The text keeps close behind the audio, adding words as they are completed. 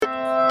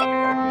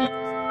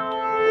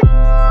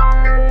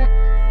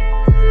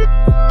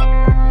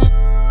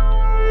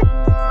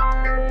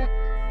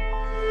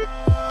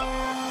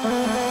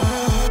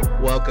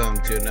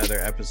to another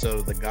episode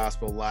of the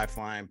Gospel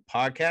Lifeline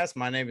podcast.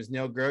 My name is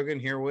Neal Grogan,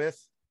 here with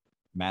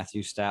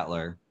Matthew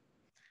Statler.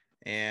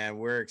 And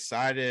we're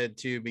excited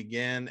to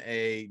begin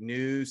a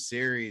new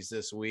series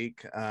this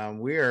week.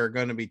 We are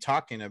going to be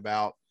talking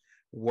about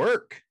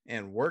work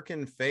and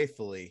working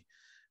faithfully.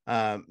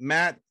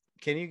 Matt,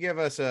 can you give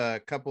us a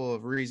couple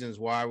of reasons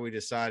why we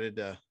decided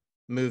to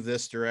move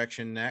this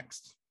direction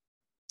next?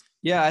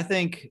 Yeah, I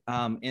think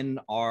in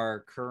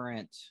our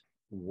current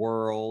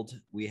world,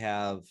 we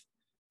have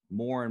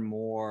more and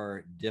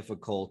more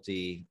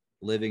difficulty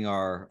living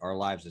our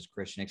lives as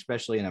Christian,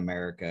 especially in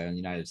America and the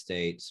United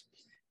States,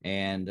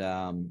 and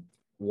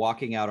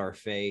walking out our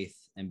faith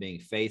and being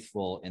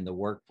faithful in the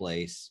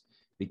workplace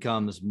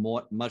becomes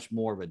much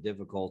more of a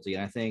difficulty.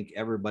 And I think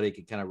everybody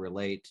can kind of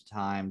relate to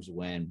times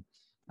when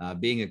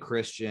being a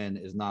Christian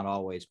is not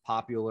always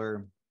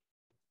popular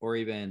or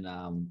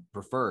even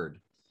preferred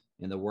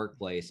in the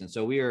workplace. And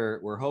so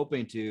we're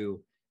hoping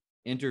to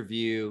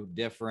interview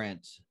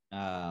different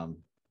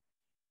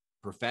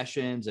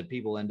professions and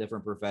people in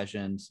different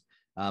professions,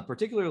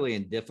 particularly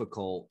in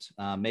difficult,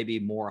 maybe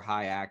more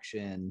high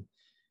action,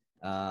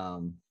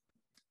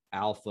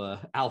 alpha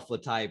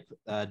type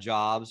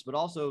jobs, but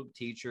also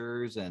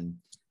teachers and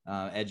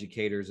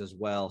educators as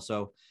well.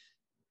 So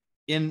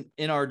in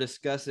our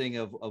discussing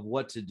of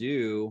what to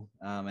do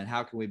and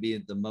how can we be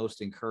the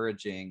most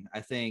encouraging,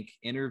 I think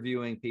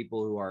interviewing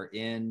people who are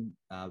in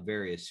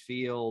various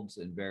fields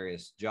and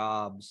various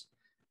jobs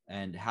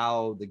and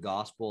how the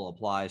gospel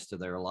applies to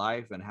their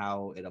life and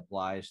how it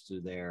applies to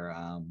their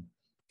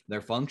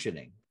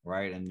functioning,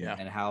 right?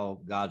 And how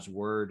God's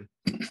word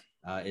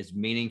is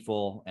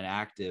meaningful and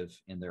active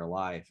in their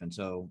life. And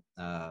so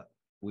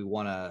we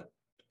want to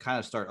kind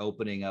of start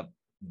opening up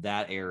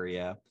that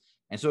area.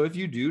 And so if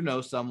you do know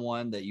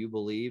someone that you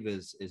believe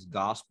is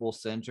gospel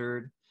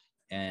centered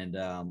and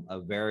a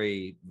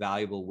very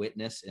valuable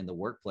witness in the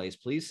workplace,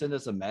 please send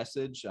us a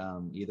message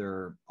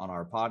either on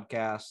our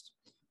podcast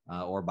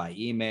or by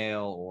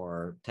email,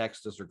 or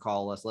text us or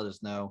call us. Let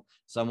us know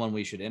someone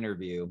we should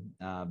interview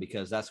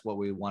because that's what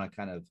we want to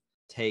kind of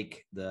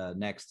take the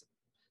next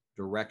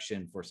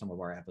direction for some of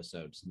our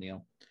episodes.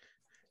 Neal?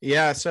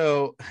 Yeah,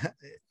 so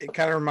it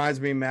kind of reminds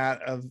me,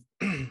 Matt, of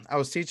I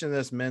was teaching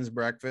this men's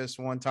breakfast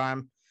one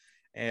time,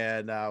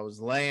 and I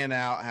was laying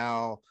out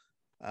how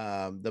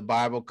the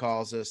Bible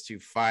calls us to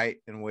fight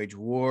and wage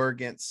war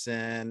against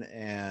sin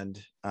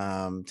and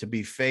to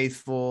be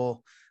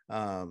faithful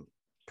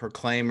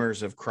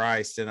proclaimers of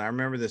Christ. And I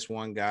remember this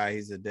one guy,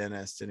 he's a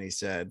dentist, and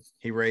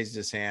he raised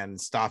his hand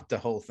and stopped the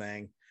whole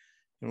thing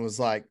and was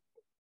like,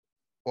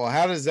 well,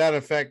 how does that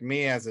affect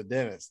me as a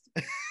dentist?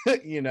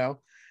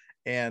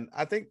 And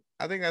I think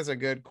that's a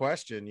good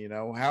question.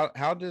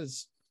 How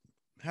does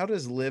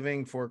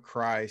living for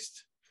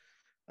Christ,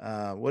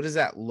 what does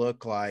that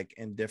look like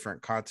in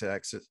different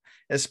contexts,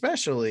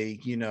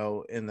 especially,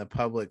 in the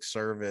public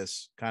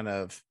service kind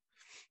of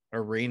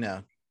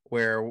arena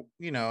where,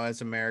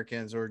 as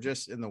Americans or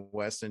just in the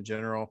West in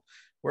general,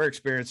 we're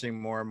experiencing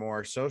more and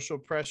more social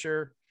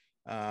pressure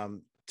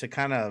to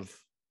kind of,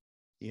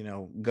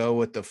 go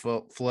with the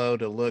flow,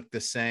 to look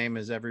the same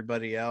as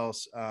everybody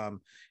else.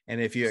 And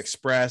if you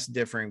express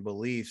differing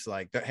beliefs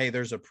like, hey,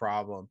 there's a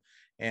problem,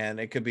 and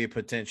it could be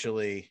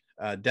potentially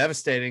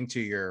devastating to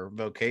your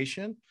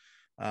vocation,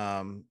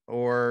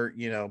 or,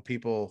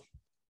 people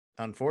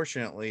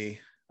unfortunately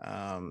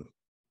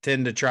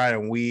tend to try to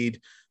weed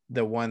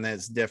the one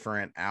that's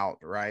different out,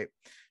 right?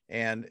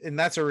 And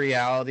that's a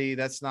reality.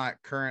 That's not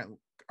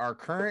our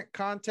current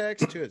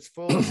context to its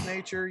fullest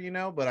nature,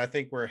 but I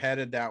think we're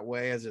headed that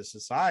way as a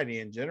society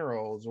in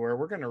general, is where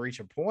we're going to reach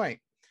a point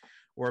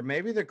where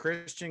maybe the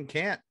Christian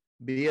can't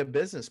be a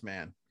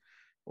businessman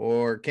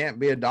or can't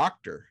be a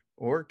doctor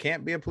or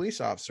can't be a police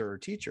officer or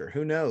teacher,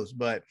 who knows?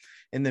 But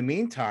in the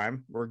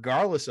meantime,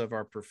 regardless of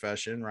our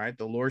profession, right,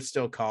 the Lord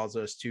still calls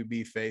us to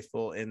be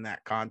faithful in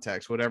that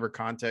context, whatever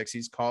context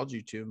he's called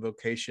you to,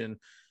 vocation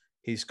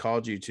he's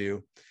called you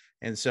to.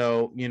 And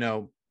so,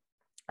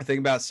 I think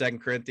about 2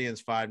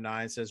 Corinthians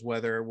 5:9 says,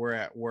 whether we're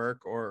at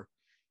work or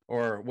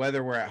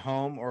whether we're at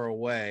home or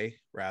away,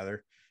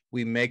 rather,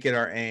 we make it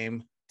our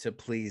aim to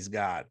please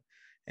God.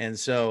 And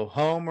so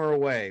home or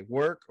away,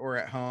 work or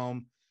at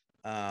home,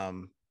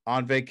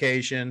 on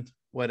vacation,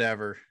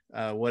 however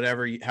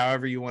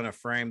you want to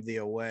frame the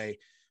away,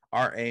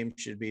 our aim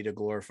should be to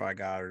glorify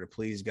God or to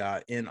please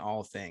God in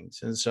all things.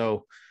 And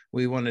so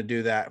we want to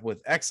do that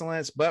with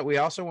excellence, but we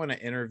also want to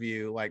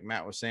interview, like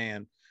Matt was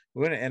saying,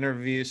 we want to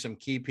interview some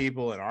key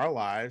people in our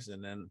lives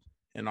and then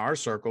in our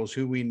circles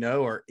who we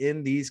know are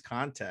in these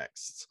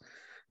contexts,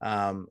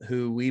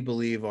 who we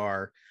believe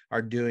are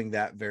doing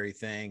that very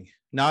thing.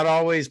 Not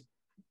always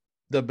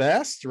the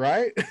best,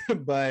 right?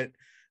 but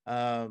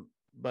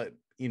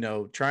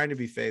trying to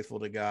be faithful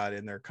to God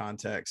in their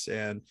context.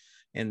 And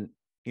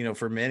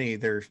for many,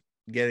 they're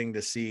getting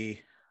to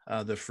see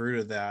the fruit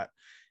of that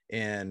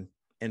in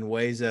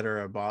ways that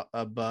are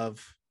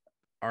above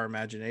our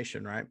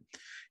imagination, right?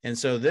 And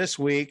so this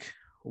week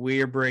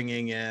we are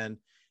bringing in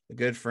a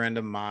good friend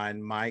of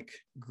mine, Mike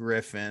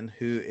Griffin,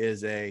 who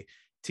is a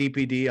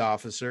TPD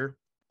officer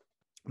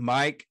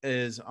Mike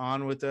is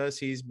on with us.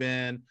 He's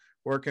been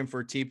working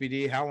for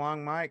TPD. How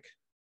long, Mike?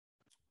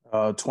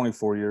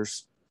 24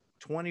 years.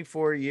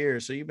 24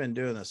 years. So you've been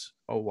doing this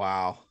a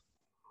while.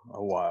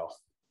 A while.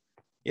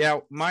 Yeah,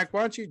 Mike,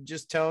 why don't you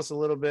just tell us a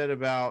little bit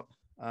about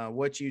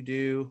what you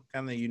do,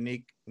 kind of the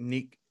unique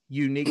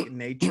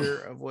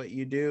nature of what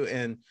you do,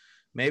 and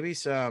maybe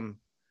some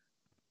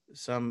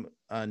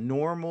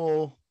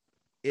normal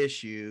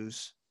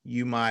issues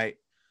you might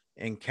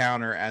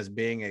encounter as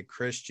being a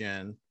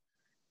Christian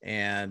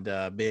and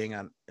being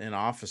an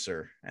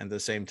officer at the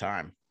same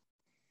time.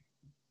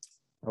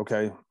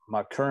 Okay.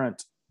 My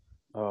current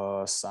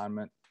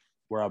assignment,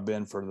 where I've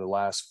been for the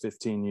last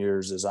 15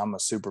 years, is I'm a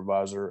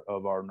supervisor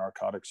of our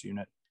narcotics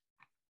unit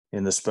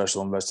in the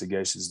Special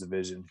Investigations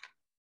Division.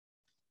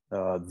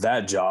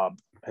 That job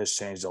has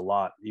changed a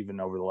lot, even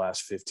over the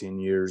last 15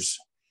 years.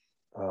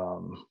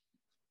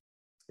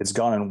 It's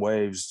gone in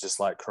waves, just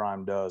like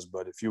crime does.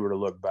 But if you were to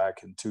look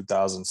back in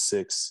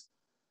 2006,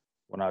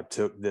 when I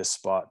took this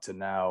spot, to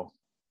now,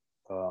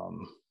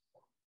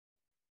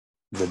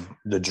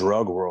 the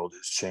drug world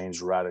has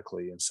changed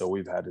radically, and so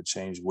we've had to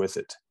change with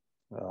it.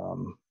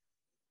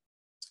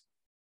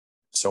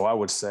 So I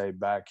would say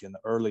back in the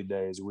early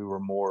days, we were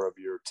more of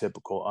your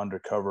typical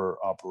undercover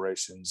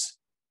operations,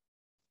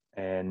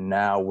 and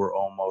now we're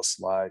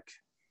almost like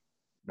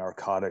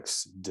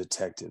narcotics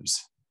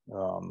detectives.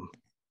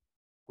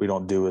 We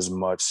don't do as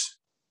much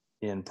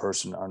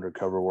in-person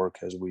undercover work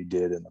as we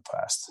did in the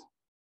past.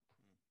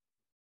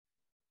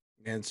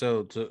 And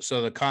so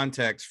the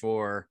context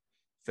for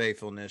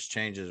faithfulness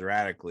changes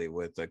radically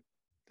with the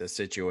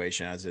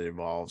situation as it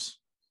evolves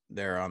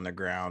there on the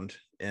ground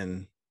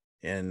in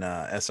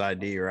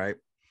SID, right?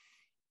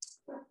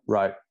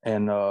 Right.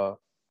 And I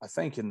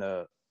think in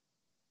the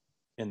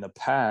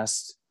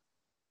past,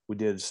 we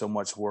did so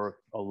much work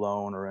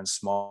alone or in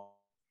small,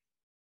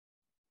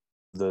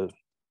 the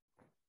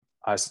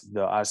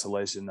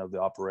isolation of the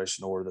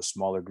operation or the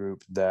smaller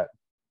group, that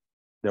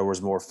there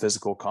was more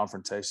physical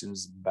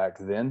confrontations back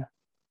then.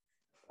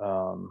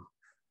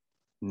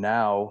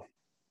 Now,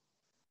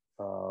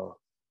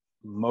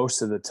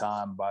 most of the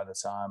time, by the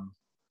time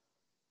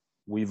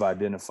we've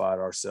identified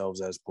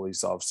ourselves as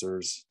police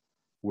officers,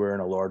 we're in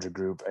a larger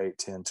group, 8,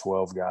 10,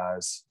 12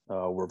 guys.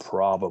 We're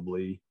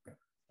probably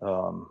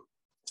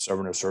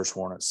serving a search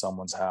warrant at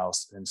someone's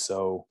house. And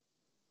so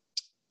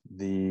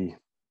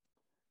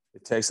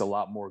it takes a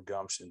lot more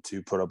gumption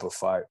to put up a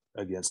fight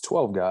against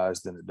 12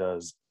 guys than it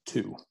does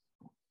 2.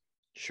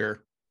 Sure.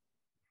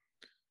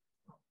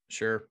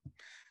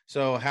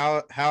 So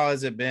how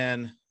has it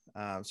been?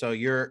 So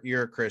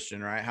you're a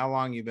Christian, right? How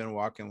long you been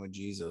walking with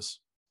Jesus?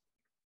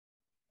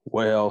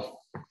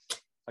 Well,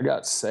 I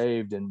got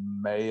saved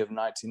in May of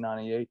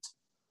 1998.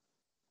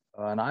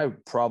 And I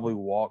probably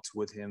walked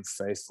with him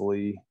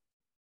faithfully,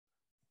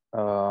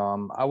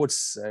 I would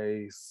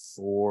say,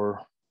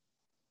 for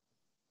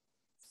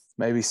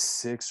maybe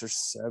 6 or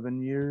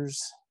 7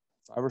 years,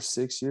 5 or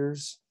 6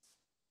 years.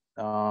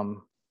 I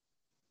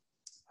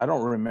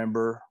don't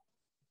remember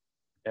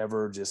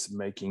ever just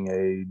making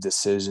a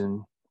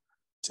decision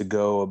to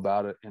go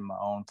about it in my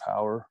own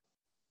power,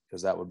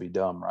 because that would be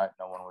dumb, right?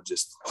 No one would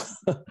just,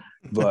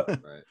 but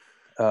right.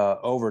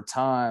 Over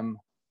time,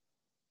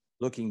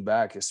 looking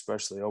back,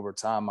 especially over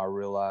time, I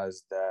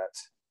realized that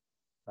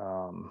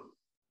I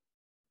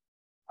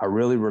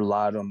really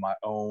relied on my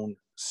own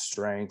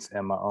strength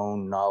and my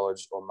own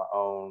knowledge or my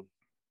own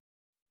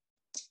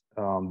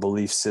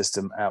belief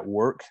system at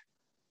work.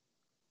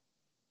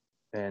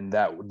 And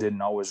that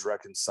didn't always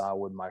reconcile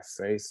with my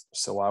faith.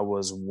 So I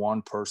was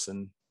one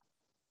person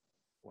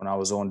when I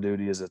was on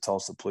duty as a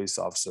Tulsa police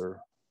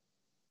officer,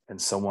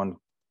 and someone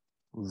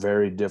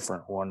very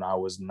different when I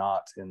was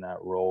not in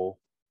that role.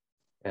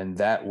 And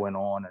that went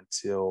on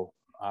until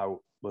I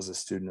was a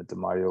student at the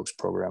Mighty Oaks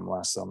program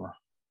last summer,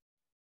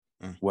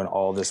 when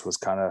all this was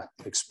kind of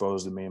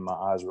exposed to me and my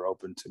eyes were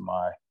open to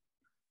my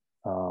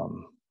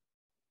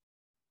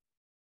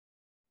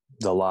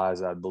the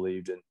lies I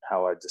believed and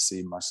how I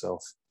deceived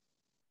myself.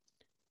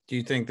 Do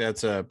you think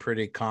that's a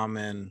pretty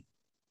common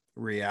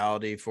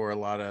reality for a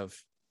lot of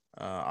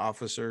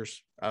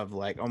officers, of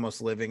like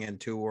almost living in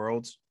two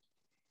worlds?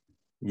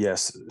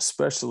 Yes,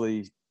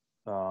 especially,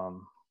 I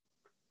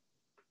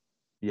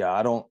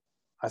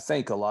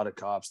think a lot of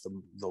cops,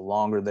 the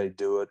longer they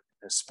do it,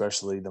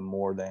 especially the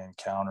more they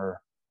encounter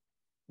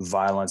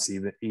violence,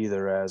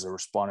 either as a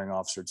responding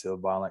officer to a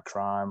violent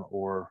crime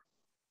or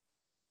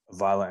a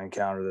violent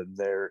encounter that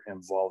they're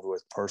involved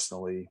with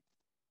personally.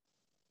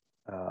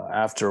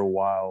 After a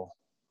while,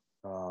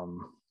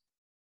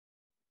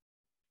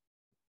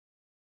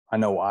 I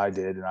know I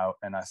did,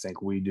 and I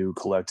think we do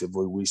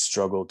collectively, we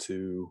struggle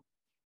to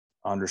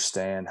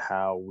understand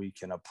how we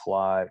can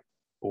apply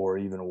or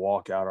even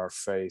walk out our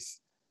faith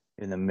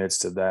in the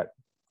midst of that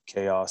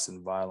chaos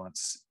and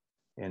violence.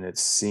 And it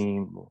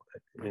seemed,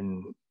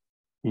 you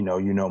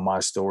know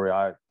my story.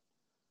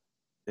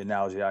 The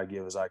analogy I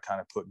give is I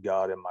kind of put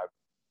God in my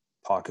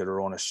pocket or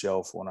on a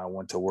shelf when I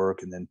went to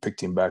work, and then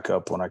picked him back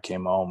up when I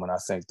came home. And I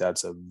think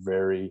that's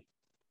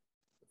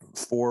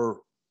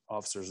for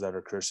officers that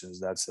are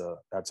Christians, that's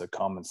a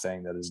common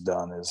thing that is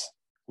done, is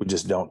we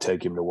just don't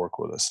take him to work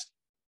with us.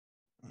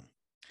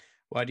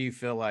 Why do you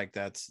feel like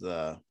that's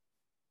the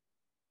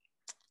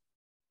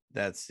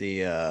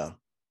kind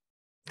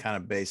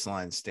of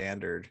baseline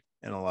standard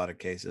in a lot of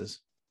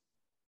cases?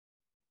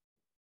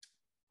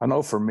 I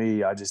know for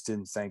me, I just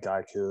didn't think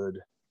I could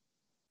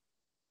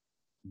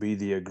be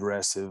the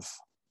aggressive.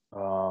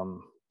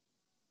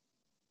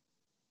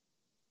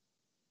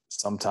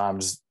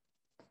 Sometimes,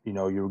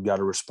 you've got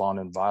to respond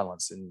in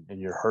violence, and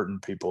you're hurting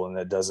people, and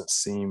that doesn't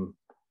seem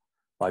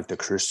like the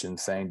Christian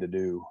thing to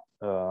do.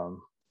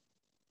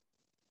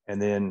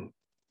 And then,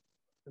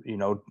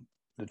 the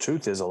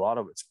truth is a lot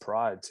of it's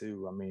pride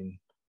too. I mean,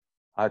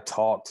 I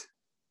talked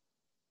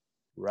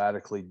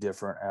radically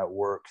different at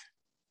work,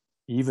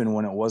 even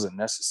when it wasn't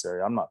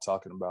necessary. I'm not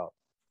talking about,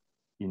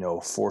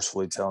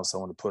 forcefully telling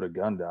someone to put a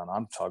gun down.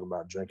 I'm talking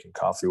about drinking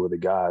coffee with the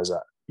guys,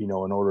 in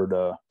order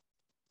to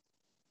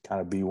kind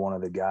of be one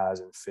of the guys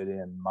and fit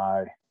in.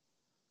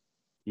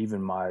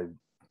 Even my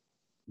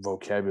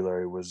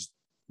vocabulary was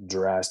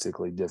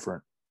drastically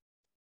different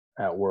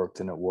at work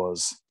than it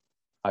was.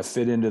 I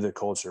fit into the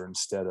culture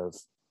instead of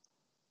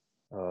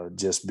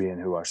just being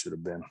who I should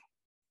have been.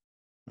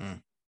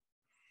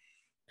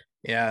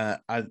 Yeah.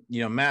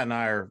 Matt and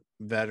I are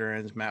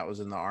veterans. Matt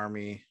was in the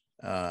Army,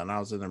 and I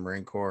was in the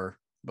Marine Corps,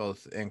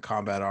 both in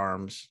combat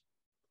arms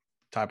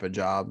type of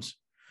jobs.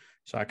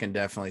 So I can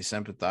definitely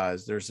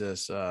sympathize. There's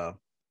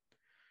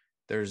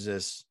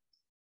this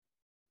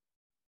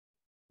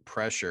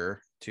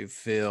pressure to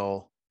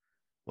feel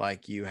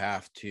like you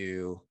have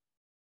to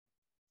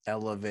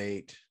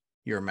elevate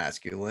your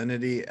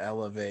masculinity,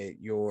 elevate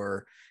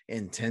your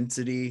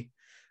intensity,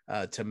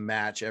 to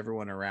match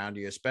everyone around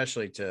you,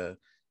 especially to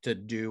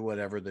do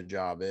whatever the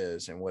job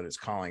is and what it's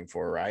calling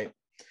for, right?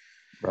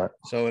 Right.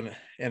 So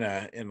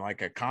in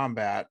like a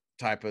combat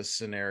type of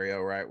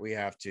scenario, right, we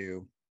have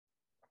to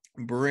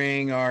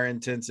bring our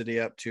intensity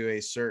up to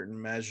a certain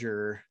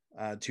measure,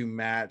 to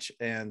match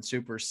and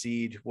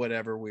supersede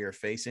whatever we are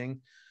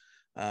facing,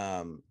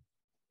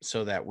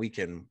 so that we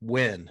can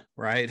win,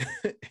 right?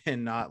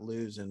 And not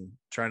lose, and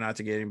try not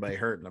to get anybody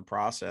hurt in the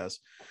process.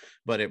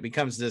 But it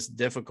becomes this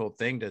difficult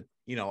thing to,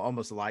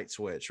 almost light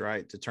switch,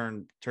 right? To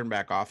turn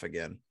back off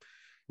again.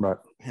 Right.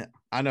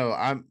 I know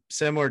I'm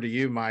similar to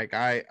you, Mike.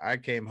 I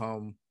came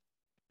home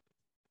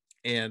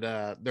and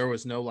there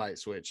was no light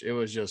switch. It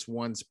was just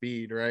one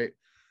speed, right?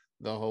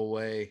 The whole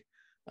way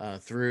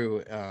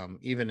through,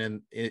 even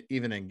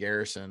in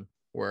garrison,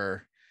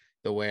 where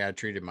the way I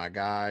treated my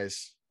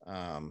guys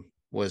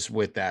was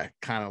with that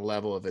kind of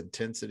level of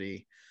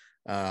intensity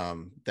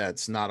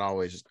that's not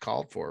always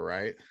called for,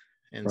 right?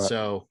 And right.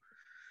 So,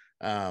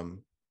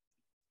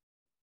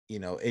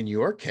 in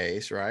your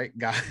case, right,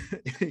 God,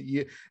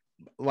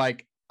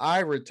 like I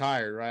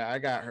retired, right?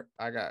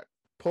 I got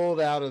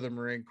pulled out of the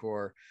Marine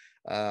Corps.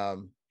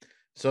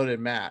 So did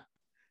Matt.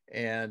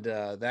 And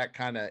that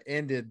kind of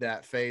ended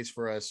that phase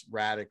for us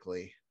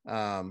radically.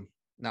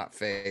 Not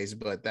phase,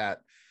 but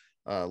that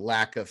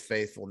lack of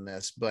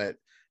faithfulness. But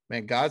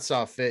man, God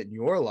saw fit in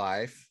your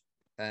life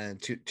in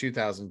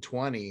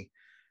 2020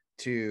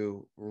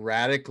 to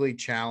radically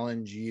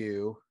challenge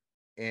you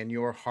and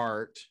your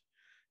heart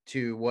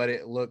to what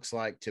it looks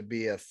like to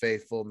be a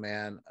faithful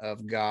man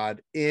of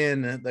God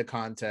in the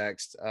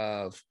context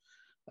of,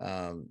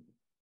 a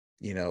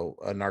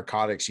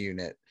narcotics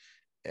unit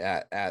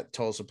at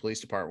Tulsa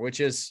Police Department, which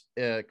is,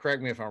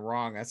 correct me if I'm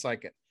wrong,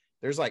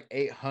 there's like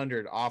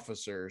 800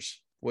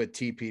 officers with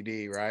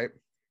TPD, right?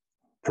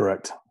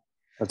 Correct.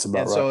 That's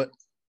about right. So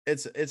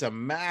it's a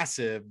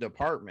massive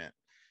department.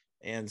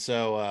 And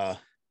so,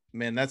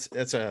 man,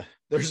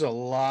 there's a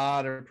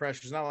lot of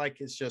pressure. It's not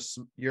like it's just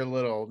your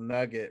little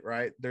nugget,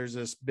 right? There's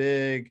this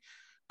big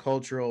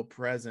cultural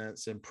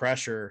presence and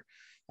pressure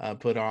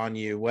put on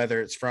you,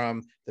 whether it's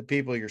from the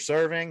people you're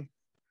serving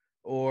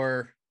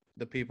or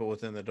the people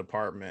within the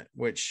department,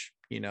 which,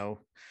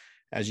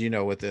 as you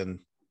know, within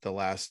the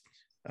last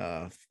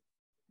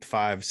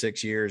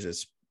 5-6 years,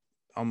 it's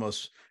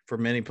almost, for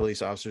many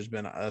police officers,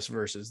 been us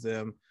versus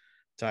them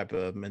type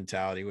of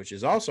mentality, which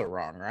is also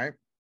wrong, right?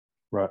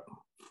 Right.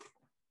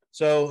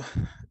 So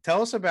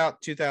tell us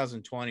about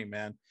 2020,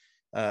 man,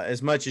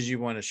 as much as you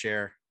want to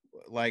share.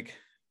 Like,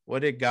 what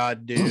did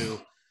God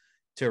do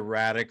to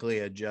radically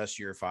adjust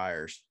your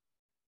fires?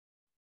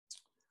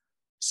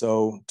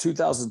 So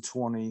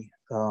 2020,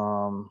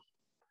 you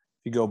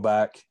go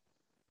back,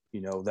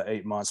 the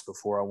 8 months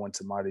before I went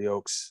to Mighty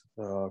Oaks,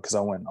 because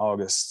I went in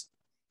August,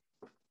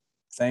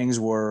 things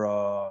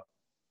were,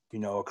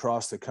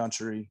 across the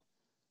country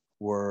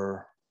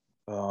were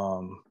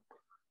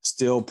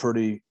still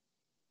pretty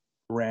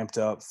ramped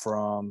up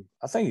from,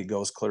 I think it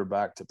goes clear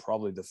back to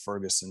probably the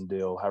Ferguson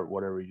deal,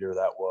 whatever year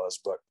that was.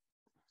 But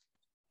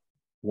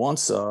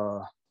once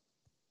the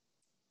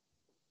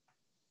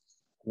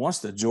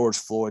George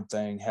Floyd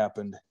thing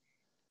happened,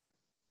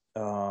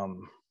 the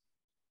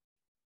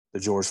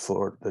George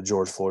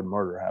Floyd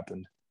murder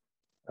happened,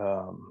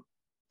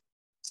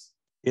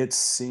 it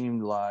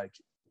seemed like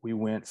we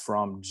went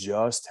from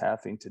just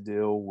having to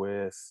deal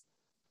with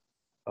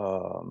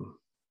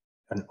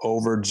an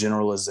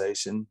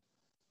overgeneralization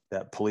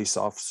that police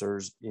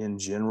officers in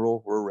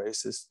general were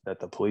racist, that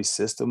the police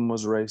system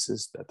was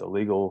racist, that the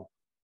legal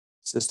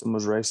system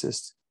was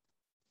racist,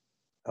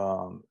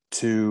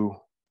 to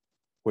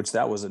which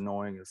that was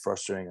annoying and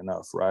frustrating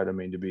enough, right? I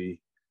mean,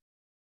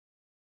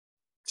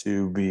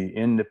 to be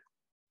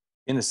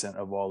innocent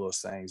of all those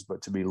things,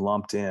 but to be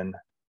lumped in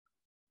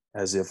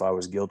as if I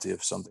was guilty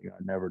of something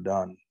I'd never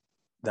done,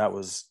 that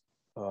was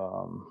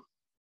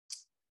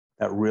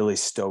that really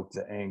stoked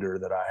the anger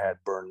that I had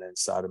burning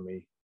inside of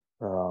me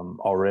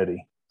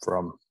already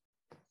from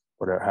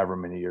whatever, however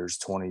many years,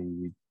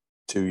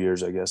 22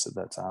 years, I guess at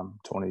that time,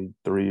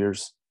 23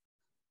 years.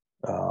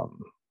 But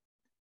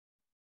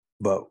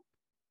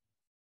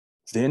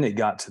then it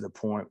got to the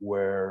point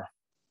where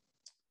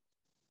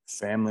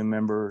family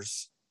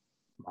members,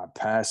 my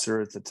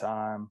pastor at the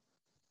time,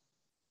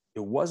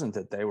 it wasn't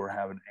that they were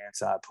having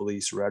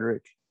anti-police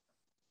rhetoric,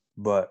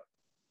 but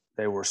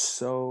they were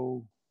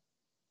so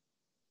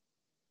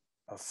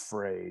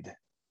afraid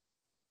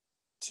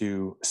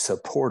to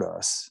support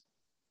us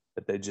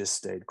that they just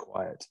stayed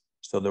quiet.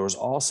 So there was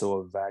also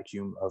a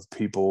vacuum of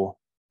people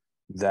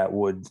that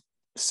would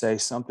say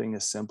something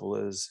as simple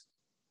as,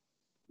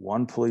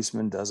 one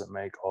policeman doesn't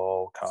make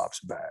all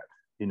cops bad,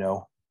 you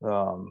know,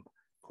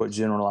 quit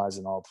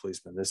generalizing all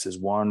policemen. This is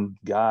one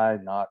guy,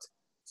 not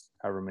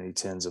however many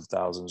tens of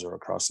thousands are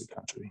across the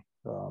country.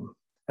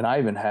 And I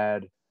even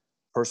had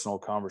personal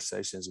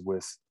conversations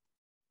with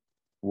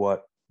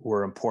what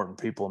were important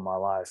people in my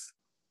life,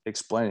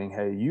 explaining,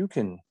 hey, you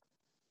can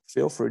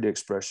feel free to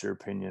express your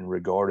opinion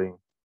regarding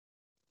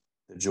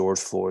the George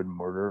Floyd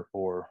murder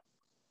or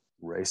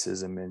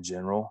racism in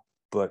general.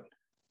 But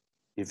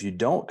if you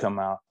don't come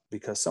out,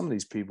 because some of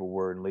these people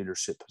were in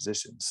leadership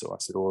positions. So I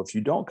said, well, if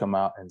you don't come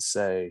out and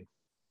say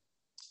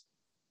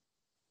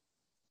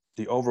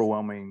the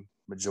overwhelming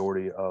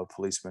majority of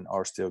policemen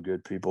are still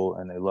good people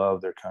and they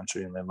love their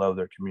country and they love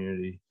their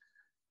community,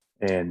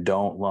 and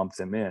don't lump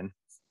them in,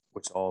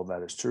 which all of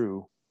that is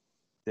true,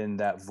 then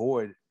that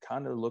void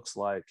kind of looks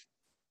like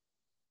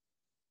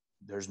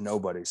there's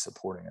nobody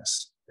supporting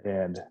us.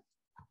 And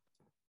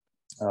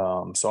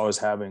so I was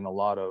having a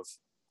lot of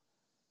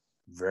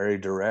very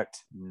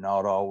direct,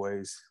 not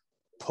always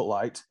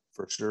polite,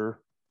 for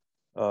sure,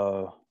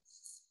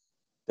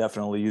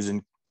 definitely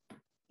using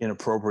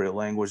inappropriate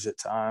language at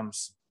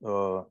times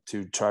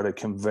to try to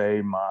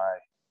convey my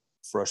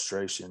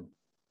frustration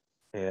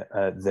at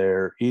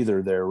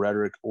either their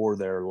rhetoric or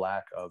their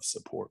lack of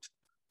support.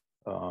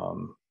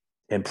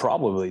 And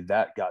probably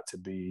that got to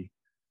be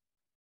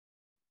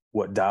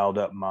what dialed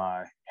up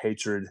my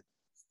hatred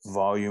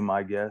volume,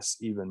 I guess,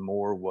 even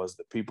more, was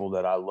the people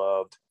that I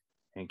loved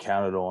and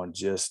counted on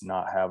just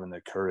not having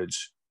the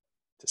courage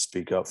to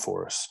speak up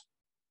for us.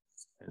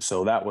 And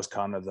so that was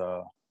kind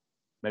of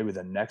maybe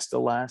the next to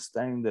last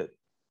thing that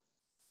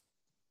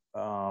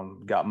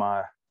got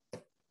my,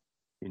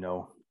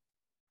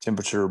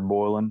 temperature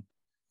boiling.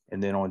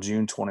 And then on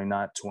June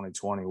 29th,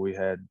 2020, we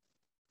had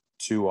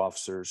 2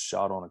 officers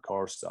shot on a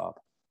car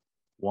stop.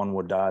 One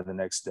would die the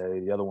next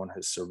day. The other one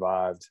has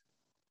survived.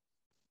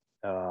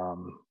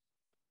 And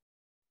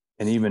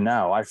even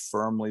now, I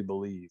firmly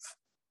believe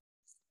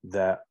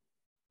that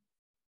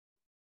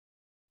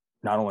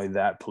not only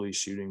that police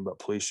shooting, but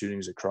police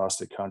shootings across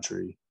the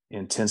country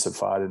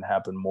intensified and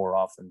happened more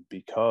often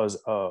because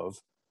of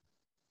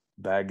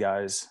bad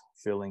guys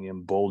feeling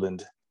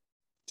emboldened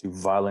to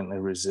violently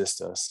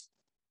resist us,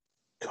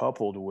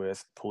 coupled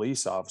with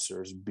police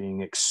officers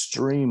being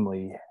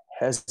extremely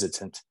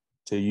hesitant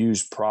to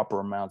use proper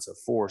amounts of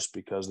force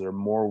because they're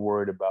more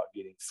worried about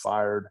getting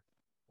fired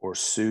or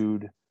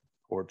sued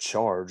or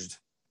charged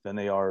than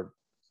they are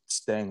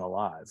staying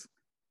alive.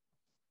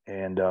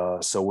 And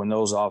so when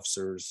those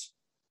officers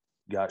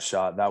got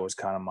shot, that was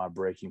kind of my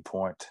breaking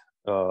point.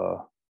 I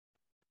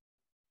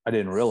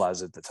didn't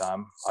realize at the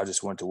time. I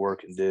just went to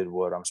work and did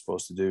what I'm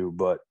supposed to do.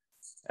 But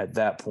at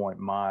that point,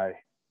 my,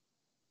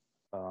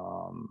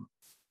 I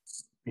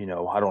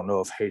don't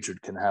know if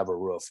hatred can have a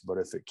roof, but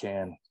if it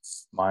can,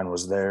 mine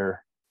was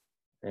there.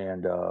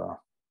 And I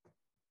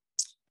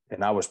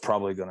was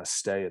probably going to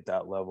stay at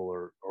that level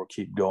or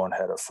keep going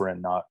had a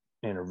friend not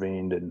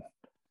intervened and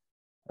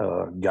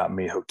got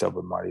me hooked up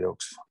with Mighty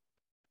Oaks.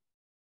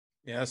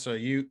 Yeah. So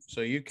you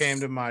came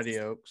to Mighty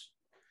Oaks.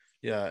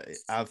 Yeah.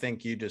 I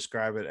think you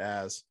describe it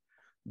as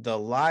the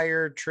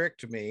liar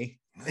tricked me.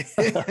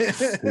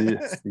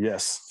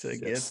 Yes. To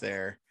get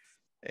there.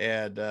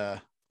 And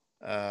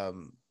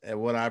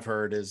what I've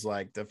heard is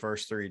like the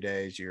first 3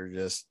 days, you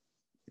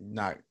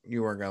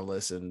weren't going to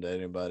listen to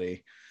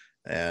anybody.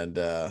 And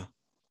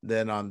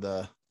then on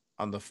the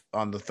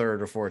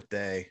third or fourth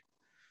day,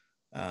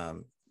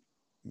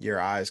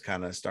 your eyes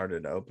kind of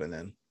started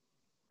opening.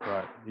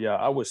 Right. Yeah.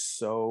 I was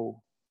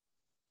so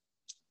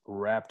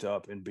wrapped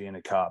up in being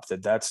a cop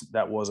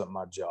that wasn't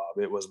my job.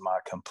 It was my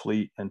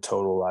complete and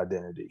total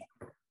identity.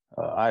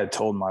 I had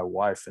told my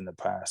wife in the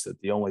past that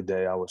the only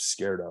day I was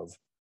scared of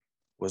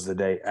was the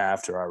day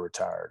after I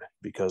retired,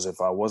 because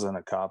if I wasn't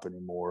a cop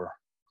anymore,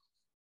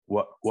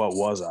 what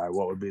was I?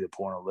 What would be the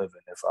point of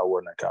living if I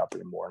wasn't a cop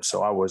anymore? And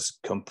so I was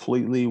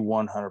completely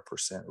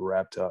 100%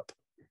 wrapped up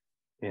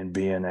in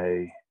being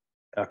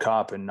a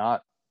cop, and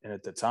at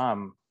the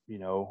time, you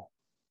know,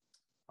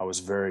 I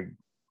was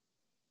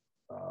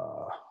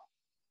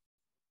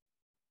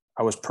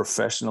I was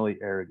professionally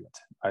arrogant,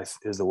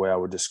 is the way I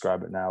would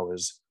describe it now.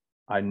 Is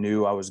I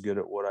knew I was good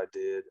at what I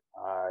did.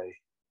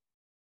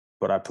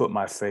 But I put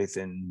my faith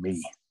in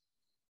me,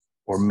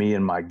 or me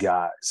and my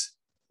guys,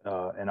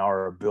 and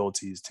our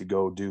abilities to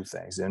go do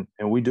things. And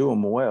we do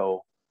them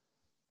well.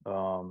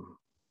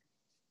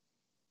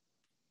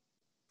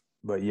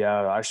 But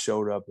yeah, I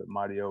showed up at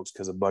Mighty Oaks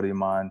because a buddy of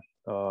mine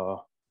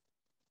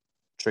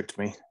tricked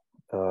me.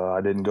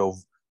 I didn't go.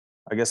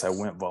 I guess I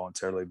went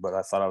voluntarily, but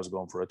I thought I was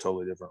going for a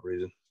totally different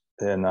reason.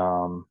 And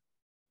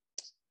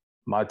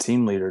my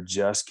team leader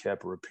just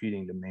kept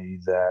repeating to me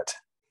that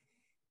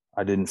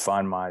I didn't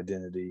find my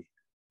identity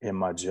in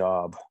my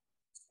job.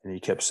 And he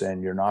kept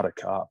saying, "You're not a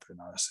cop."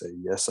 And I said,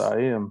 "Yes, I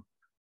am."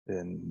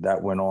 And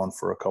that went on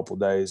for a couple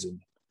of days.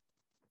 And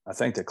I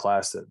think the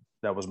class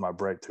that was my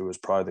breakthrough was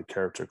probably the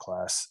character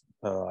class.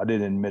 I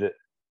didn't admit it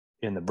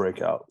in the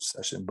breakout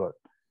session, but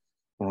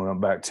when we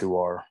went back to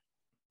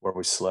where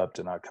we slept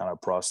and I kind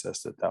of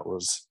processed it, that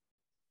was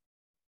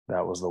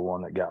the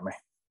one that got me.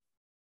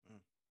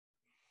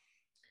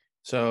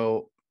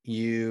 So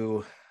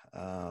you,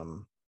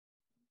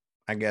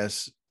 I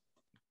guess,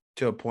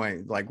 to a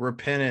point, like,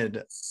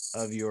 repented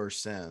of your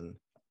sin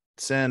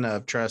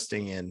of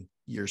trusting in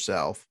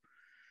yourself,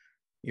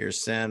 your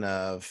sin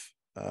of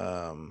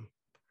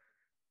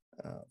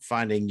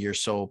finding your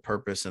sole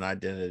purpose and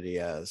identity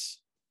as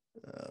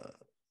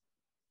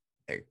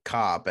a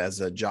cop, as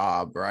a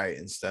job, right?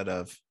 Instead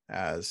of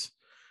as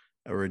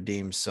a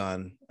redeemed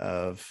son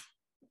of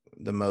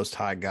the Most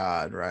High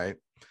God, right?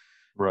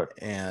 Right.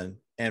 And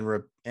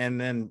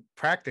then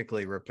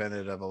practically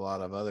repented of a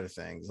lot of other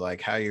things, like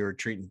how you were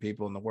treating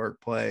people in the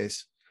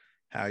workplace,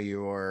 how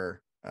you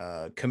were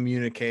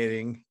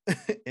communicating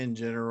in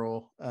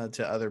general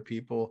to other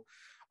people,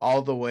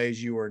 all the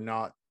ways you were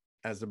not,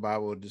 as the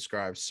Bible would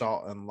describe,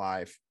 salt and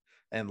life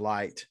and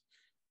light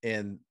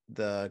in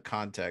the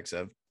context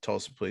of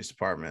Tulsa Police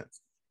Department.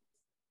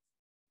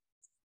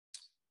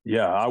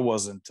 Yeah, I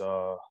wasn't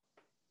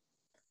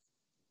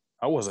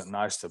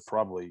nice to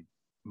probably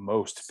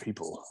most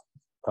people.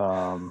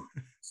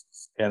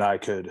 And I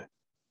could,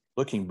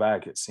 looking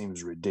back, it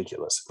seems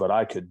ridiculous, but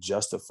I could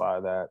justify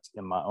that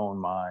in my own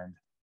mind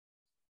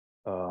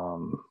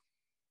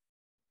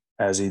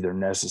as either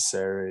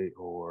necessary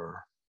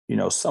or, you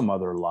know, some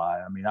other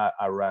lie. I mean,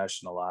 I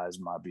rationalize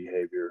my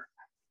behavior,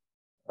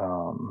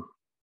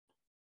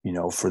 you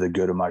know, for the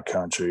good of my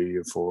country,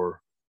 or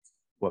for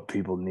what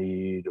people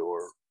need,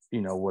 or,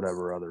 you know,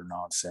 whatever other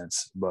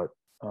nonsense. But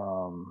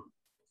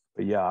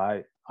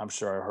yeah, I'm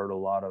sure I heard a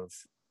lot of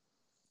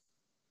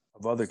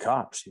other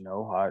cops. You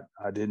know,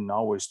 I didn't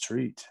always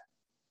treat.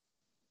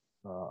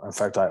 In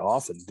fact, I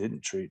often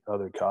didn't treat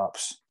other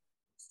cops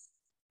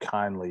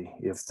kindly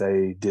if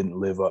they didn't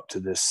live up to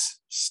this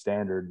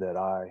standard that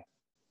I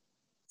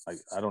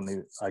don't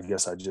even, I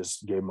guess I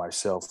just gave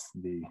myself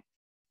the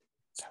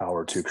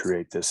power to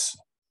create this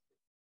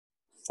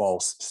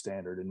false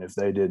standard. And if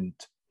they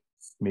didn't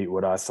meet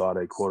what I thought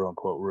a quote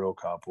unquote real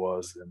cop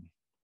was, then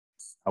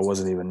I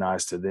wasn't even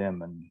nice to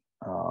them. And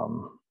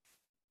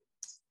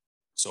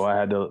so I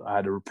had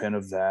to repent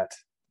of that.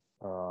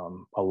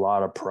 A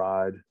lot of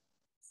pride.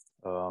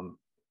 And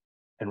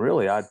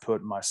really I'd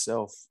put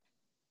myself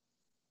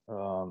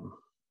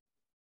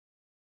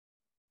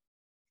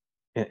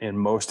in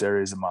most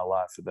areas of my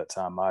life at that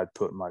time. I'd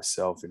put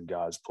myself in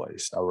God's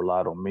place. I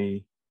relied on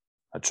me.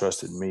 I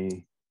trusted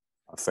me.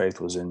 My faith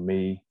was in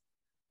me.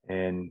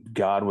 And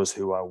God was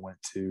who I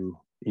went to,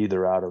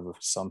 either out of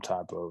some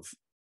type of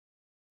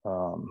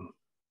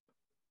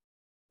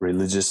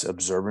religious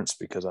observance,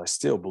 because I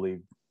still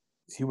believed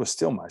he was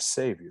still my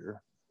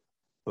savior,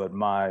 but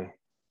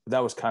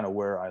that was kind of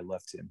where I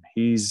left him.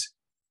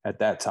 At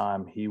that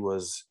time, he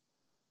was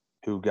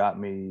who got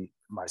me,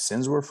 my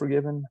sins were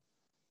forgiven,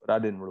 but I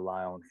didn't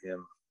rely on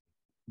him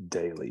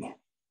daily.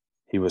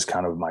 He was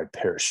kind of my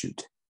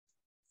parachute.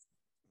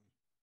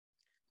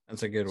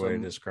 That's a good way to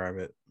describe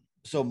it.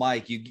 So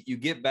Mike, you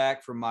get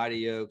back from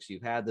Mighty Oaks,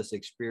 you've had this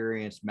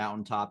experience,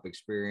 mountaintop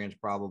experience,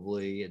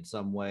 probably in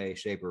some way,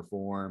 shape, or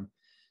form.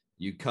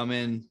 You come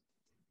in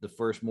the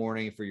first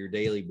morning for your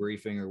daily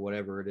briefing or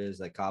whatever it is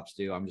that cops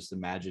do. I'm just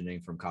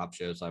imagining from cop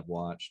shows I've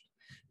watched.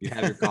 You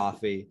have your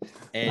coffee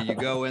and you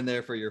go in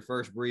there for your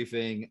first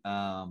briefing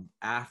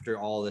after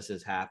all this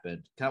has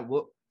happened. Kind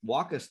of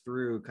walk us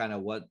through kind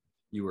of what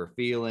you were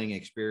feeling,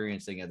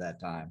 experiencing at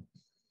that time.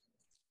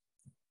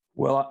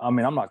 Well, I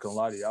mean, I'm not going to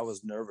lie to you. I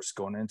was nervous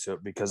going into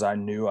it because I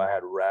knew I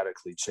had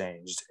radically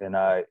changed, and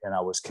I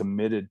was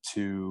committed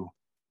to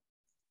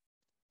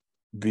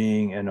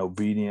being an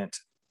obedient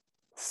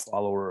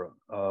follower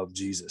of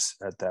Jesus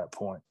at that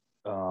point.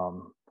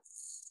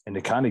 And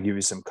to kind of give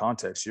you some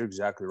context, you're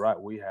exactly right.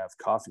 We have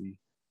coffee,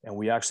 and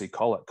we actually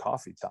call it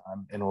coffee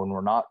time. And when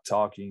we're not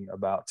talking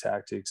about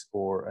tactics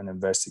or an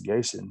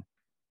investigation,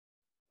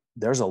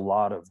 there's a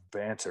lot of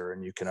banter,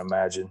 and you can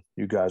imagine,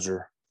 you guys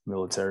are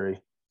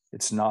military.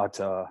 It's not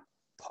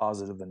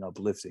positive and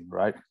uplifting,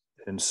 right?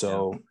 And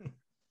so,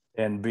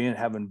 and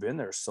having been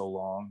there so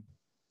long,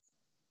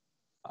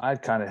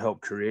 I'd kind of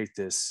helped create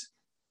this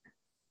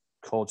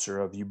culture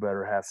of, you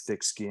better have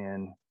thick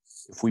skin.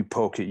 If we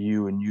poke at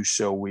you and you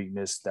show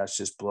weakness, that's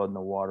just blood in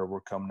the water.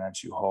 We're coming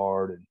at you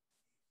hard.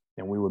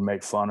 And we would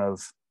make fun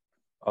of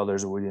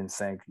others that we didn't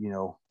think,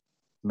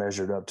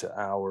 measured up to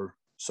our.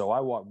 So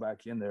I walked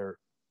back in there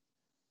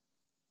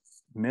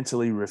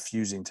mentally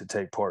refusing to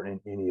take part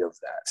in any of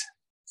that.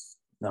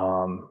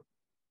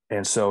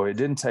 And so it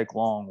didn't take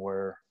long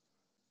where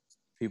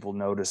people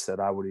noticed that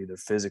I would either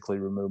physically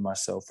remove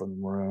myself from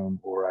the room,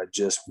 or I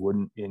just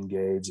wouldn't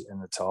engage in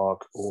the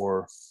talk.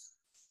 Or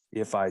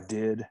if I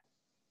did,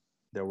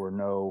 there were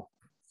no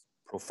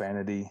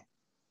profanity.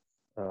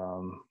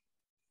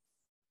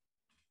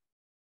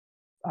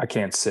 I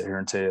can't sit here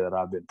and tell you that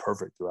I've been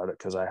perfect throughout it,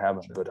 because I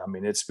haven't. Sure. But I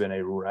mean, it's been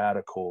a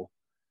radical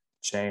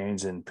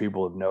change, and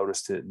people have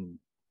noticed it. And,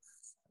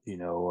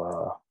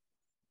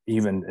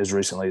 even as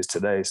recently as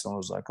today, someone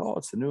was like, "Oh,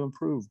 it's the new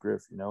improved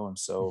Griff," and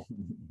so,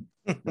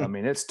 I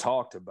mean, it's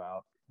talked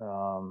about.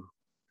 But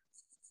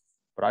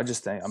I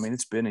just think,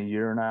 it's been a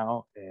year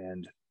now,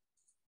 and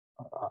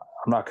I'm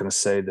not going to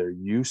say they're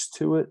used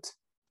to it.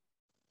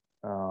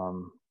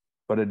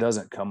 But it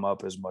doesn't come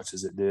up as much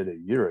as it did a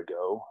year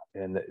ago.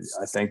 And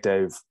I think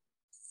they've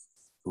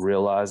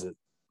realized that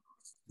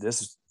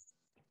this,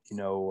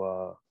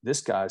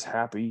 this guy's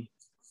happy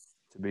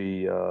to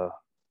be, to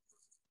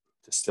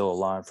steal a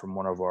line from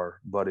one of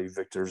our buddy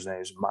Victor's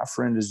names. My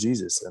friend is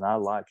Jesus, and I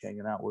like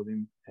hanging out with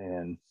him,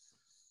 and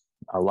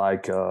I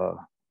like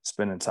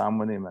spending time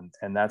with him,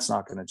 and that's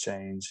not going to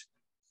change.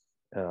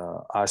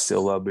 I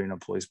still love being a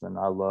policeman.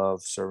 I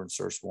love serving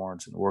search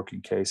warrants and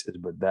working cases,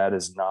 but that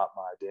is not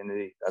my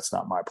identity. That's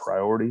not my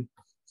priority.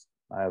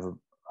 I have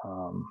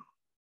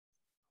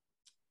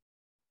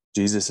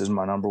Jesus is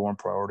my number one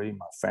priority.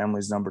 My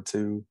family's number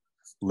two.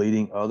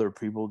 Leading other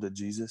people to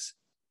Jesus,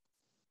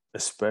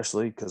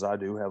 especially because I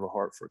do have a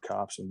heart for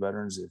cops and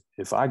veterans.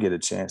 If I get a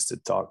chance to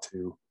talk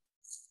to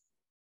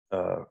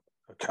a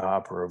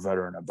cop or a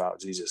veteran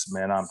about Jesus,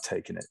 man, I'm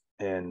taking it.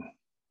 And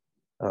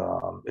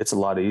it's a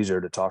lot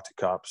easier to talk to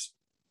cops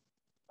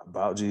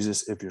about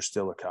Jesus if you're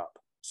still a cop.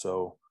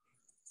 So,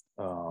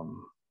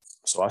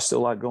 so I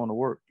still like going to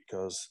work,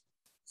 because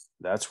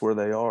that's where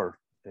they are.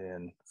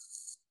 And,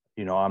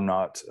 I'm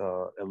not,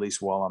 at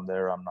least while I'm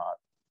there, I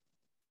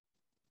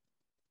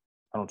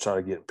don't try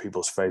to get in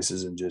people's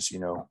faces and just,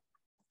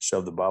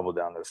 shove the Bible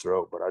down their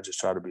throat, but I just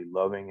try to be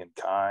loving and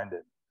kind,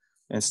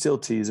 and still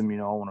tease them.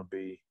 I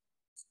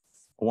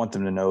want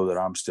them to know that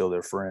I'm still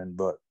their friend,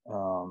 but,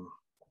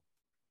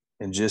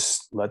 and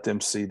just let them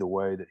see the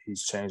way that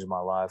he's changed my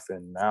life.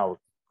 And now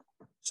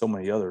so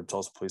many other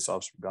Tulsa police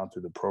officers have gone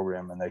through the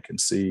program, and they can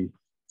see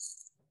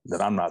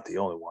that I'm not the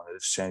only one.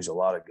 It's changed a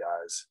lot of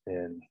guys.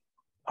 And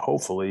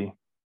hopefully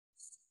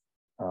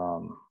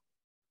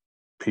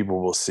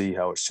people will see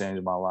how it's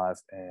changed my life,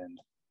 and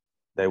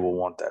they will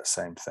want that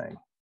same thing.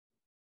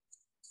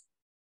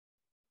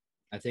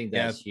 I think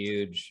that's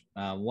huge.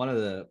 I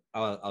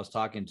was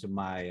talking to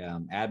my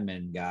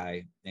admin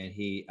guy, and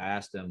I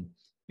asked him,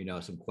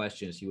 some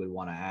questions he would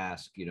want to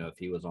ask, if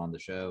he was on the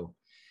show.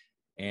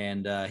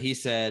 And he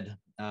said,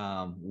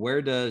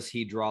 where does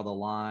he draw the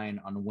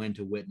line on when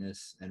to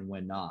witness and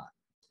when not?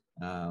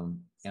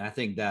 And I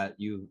think that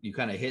you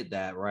kind of hit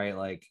that, right?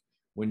 Like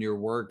when you're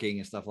working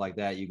and stuff like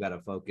that, you got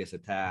to focus a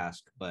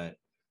task. But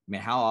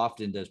how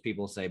often does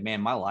people say,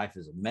 man, my life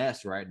is a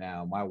mess right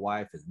now. My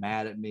wife is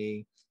mad at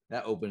me.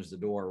 That opens the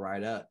door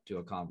right up to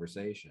a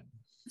conversation.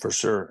 For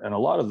sure. And a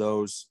lot of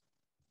those,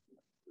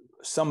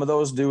 some of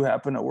those do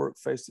happen at work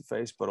face to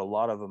face, but a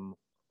lot of them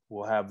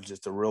will have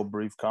just a real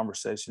brief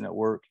conversation at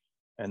work.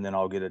 And then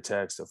I'll get a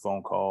text, a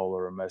phone call,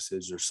 or a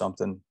message or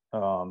something.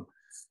 And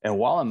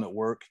while I'm at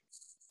work,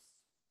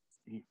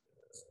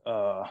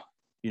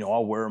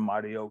 I'll wear a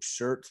Mighty Oaks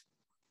shirt.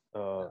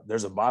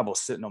 There's a Bible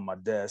sitting on my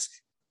desk.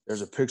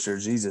 There's a picture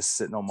of Jesus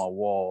sitting on my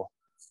wall.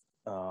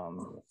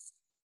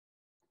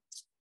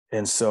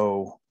 And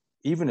so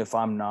even if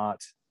I'm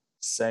not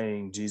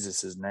saying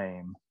Jesus's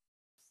name,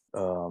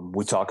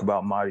 we talk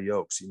about Mighty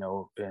Oaks,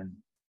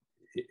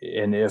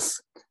 and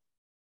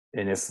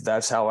if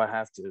that's how I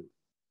have to,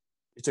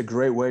 it's a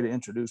great way to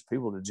introduce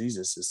people to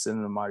Jesus, is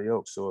sending them to Mighty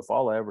Oaks. So if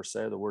all I ever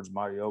say the words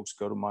Mighty Oaks,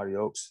 go to Mighty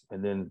Oaks,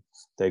 and then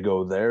they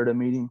go there to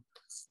meet him,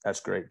 that's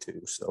great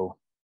too. So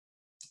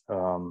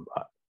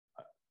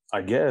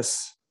I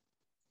guess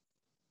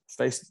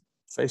face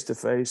to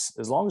face,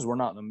 as long as we're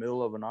not in the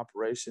middle of an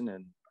operation,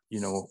 and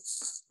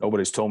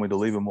nobody's told me to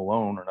leave them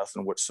alone or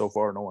nothing, which so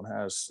far no one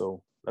has,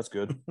 so that's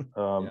good.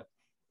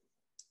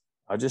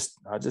 I just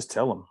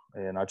tell them,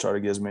 and I try to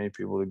get as many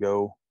people to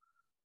go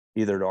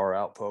either to our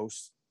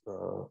outpost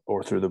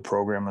or through the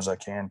program as I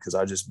can, because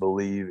I just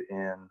believe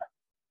in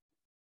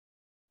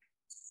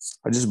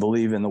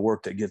the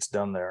work that gets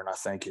done there. And I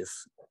think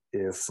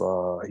if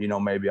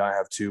maybe I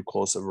have too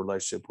close of a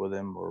relationship with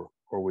him, or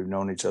or we've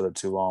known each other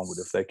too long,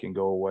 but if they can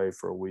go away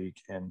for a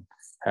week and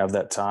have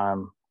that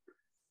time,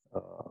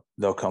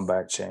 they'll come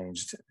back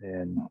changed.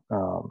 And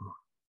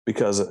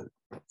because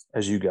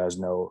as you guys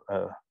know,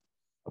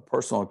 a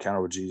personal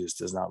encounter with Jesus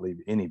does not leave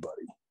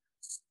anybody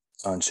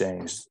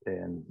unchanged,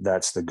 and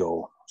that's the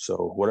goal.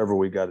 So whatever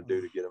we got to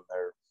do to get them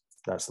there,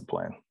 that's the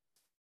plan.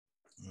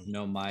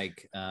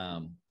 Mike,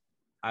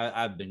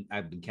 I've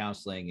been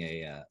counseling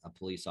a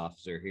police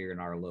officer here in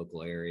our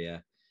local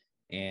area,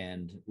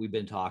 and we've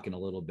been talking a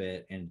little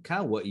bit, and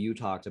kind of what you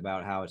talked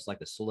about, how it's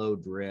like a slow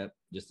drip,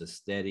 just a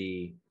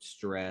steady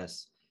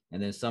stress,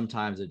 and then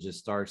sometimes it just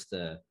starts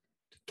to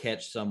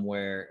catch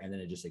somewhere, and then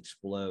it just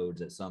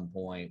explodes at some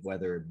point,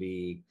 whether it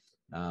be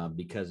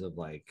because of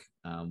like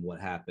what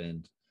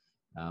happened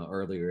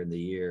earlier in the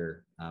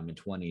year in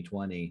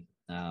 2020.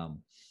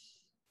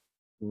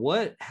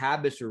 What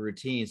habits or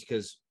routines,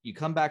 because you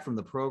come back from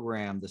the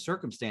program, the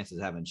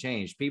circumstances haven't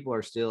changed. People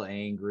are still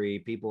angry.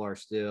 People are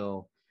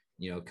still,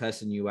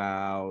 cussing you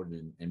out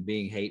and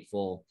being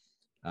hateful.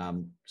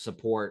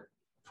 Support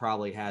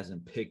probably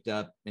hasn't picked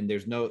up, and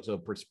there's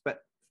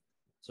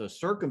so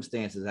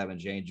circumstances haven't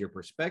changed. Your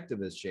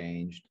perspective has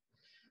changed.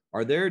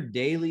 Are there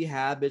daily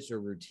habits or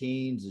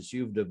routines that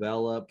you've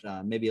developed,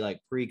 maybe like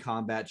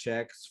pre-combat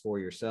checks for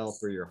yourself,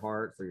 for your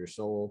heart, for your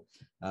soul?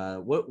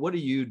 What do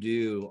you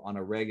do on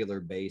a regular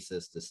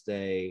basis to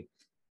stay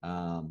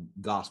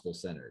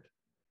gospel-centered?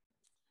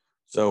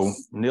 So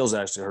Neal's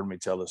actually heard me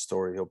tell this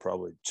story. He'll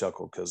probably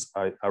chuckle because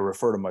I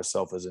refer to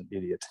myself as an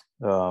idiot.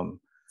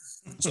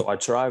 So I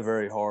try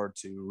very hard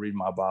to read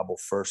my Bible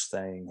first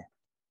thing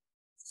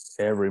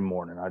every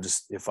morning.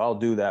 If I'll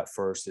do that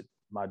first,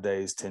 my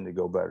days tend to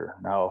go better.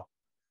 Now,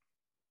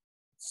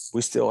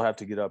 we still have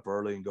to get up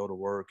early and go to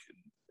work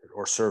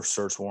or serve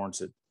search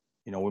warrants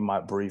we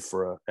might brief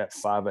at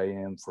 5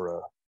 a.m. for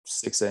a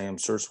 6 a.m.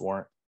 search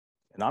warrant.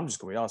 And I'm just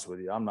going to be honest with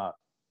you. I'm not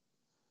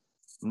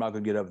going to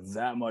get up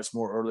that much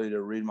more early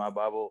to read my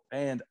Bible.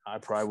 And I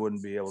probably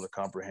wouldn't be able to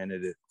comprehend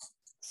it at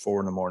 4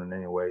 in the morning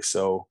anyway.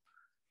 So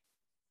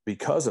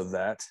because of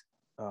that,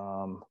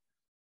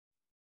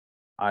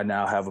 I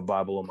now have a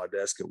Bible on my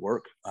desk at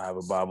work. I have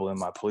a Bible in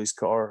my police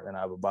car, and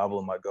I have a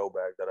Bible in my go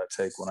bag that I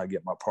take when I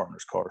get my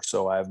partner's car.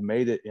 So I have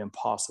made it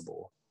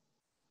impossible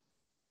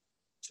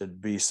to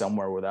be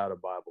somewhere without a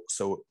Bible.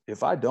 So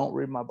if I don't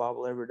read my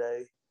Bible every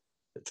day,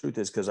 the truth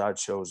is because I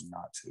chose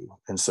not to.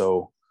 And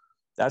so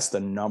that's the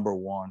number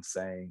one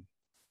thing.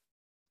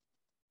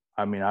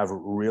 I mean, I've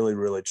really,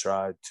 really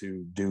tried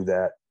to do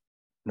that.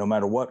 No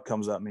matter what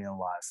comes at me in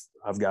life,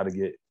 I've got to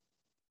get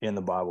in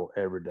the Bible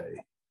every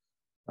day.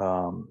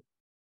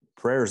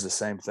 Prayer is the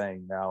same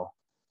thing. Now,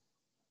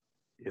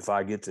 if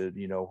I get to,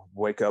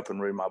 wake up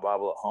and read my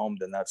Bible at home,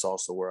 then that's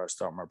also where I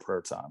start my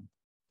prayer time.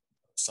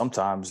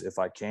 Sometimes if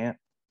I can't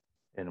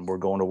and we're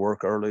going to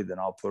work early, then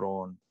I'll put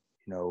on,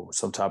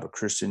 some type of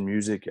Christian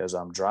music as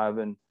I'm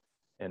driving.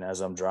 And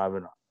as I'm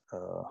driving,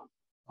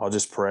 I'll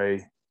just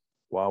pray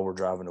while we're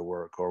driving to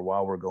work or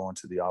while we're going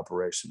to the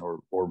operation,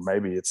 or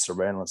maybe it's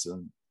surveillance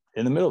in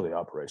the middle of the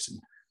operation.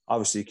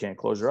 Obviously, you can't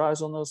close your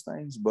eyes on those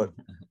things, but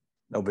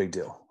no big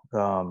deal.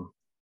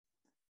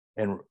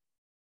 And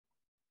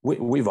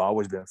we've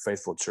always been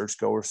faithful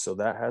churchgoers, so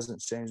that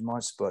hasn't changed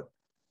much. But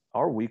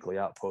our weekly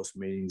outpost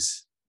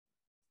meetings,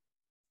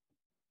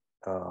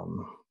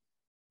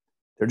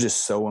 they're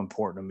just so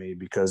important to me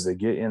because they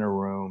get in a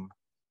room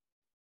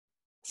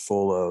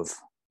full of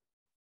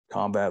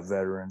combat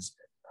veterans,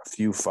 a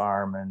few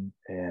firemen,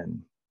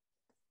 and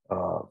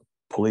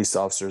police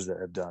officers that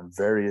have done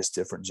various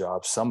different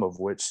jobs, some of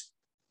which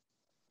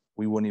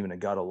we wouldn't even have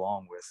got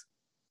along with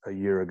a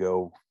year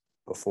ago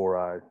before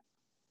I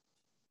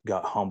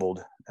got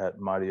humbled at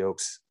Mighty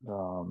Oaks.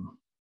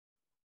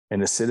 And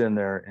to sit in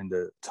there and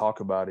to talk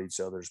about each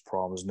other's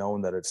problems,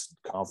 knowing that it's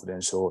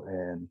confidential,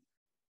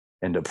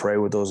 and to pray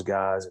with those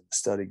guys and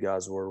study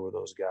God's word with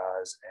those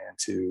guys, and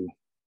to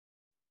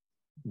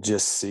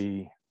just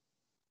see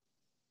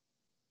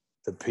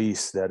the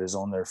peace that is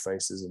on their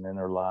faces and in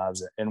their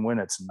lives. And when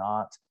it's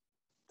not,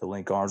 to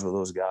link arms with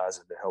those guys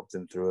and to help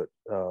them through it.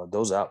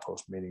 Those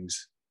outpost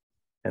meetings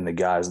and the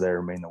guys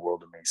there mean the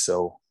world to me.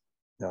 So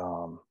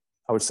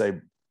I would say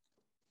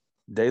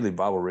daily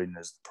Bible reading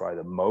is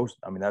probably the most.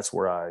 I mean, that's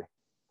where I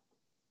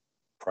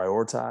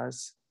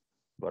prioritize.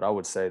 But I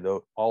would say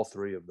all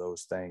three of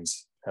those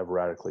things have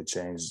radically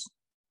changed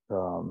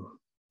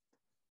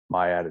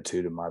my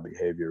attitude and my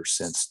behavior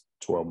since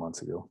 12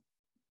 months ago.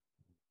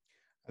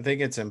 I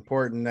think it's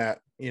important that,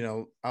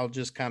 I'll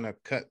just kind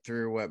of cut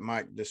through what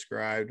Mike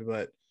described,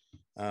 but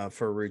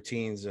for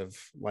routines of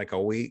like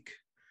a week,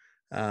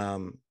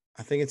 I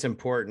think it's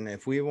important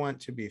if we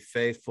want to be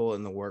faithful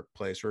in the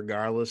workplace,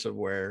 regardless of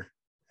where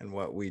and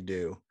what we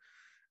do,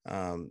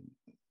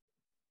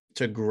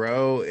 to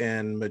grow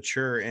and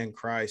mature in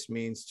Christ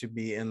means to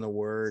be in the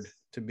word,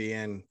 to be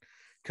in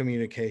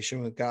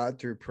communication with God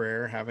through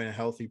prayer, having a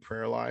healthy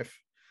prayer life,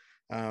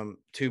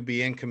 to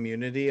be in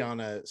community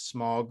on a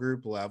small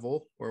group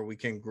level where we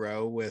can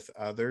grow with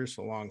others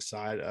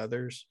alongside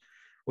others,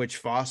 which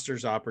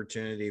fosters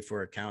opportunity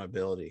for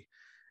accountability.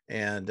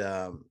 And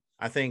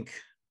I think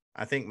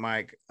I think,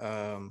 Mike,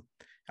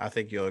 I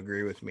think you'll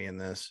agree with me in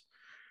this.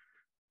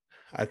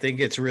 I think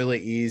it's really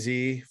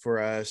easy for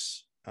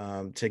us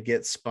to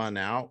get spun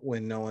out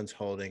when no one's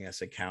holding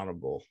us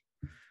accountable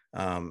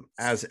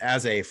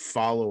as a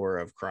follower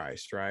of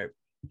Christ, right?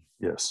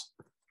 Yes.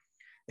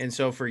 And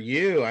so for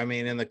you, I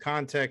mean, in the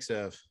context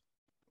of,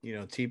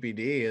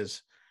 TPD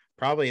is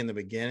probably in the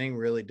beginning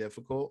really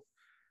difficult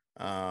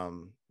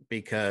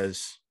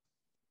because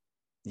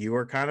you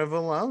were kind of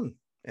alone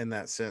in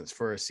that sense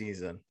for a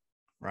season,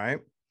 right?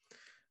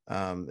 It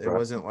Right.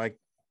 wasn't like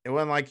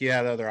you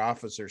had other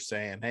officers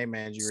saying, "Hey,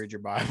 man, did you read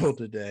your Bible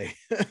today?"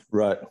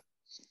 Right.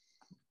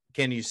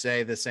 Can you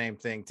say the same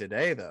thing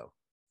today, though?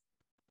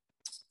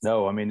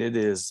 No, I mean, it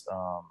is.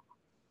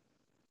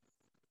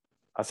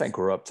 I think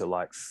we're up to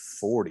like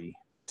 40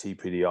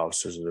 TPD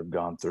officers that have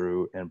gone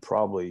through, and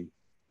probably,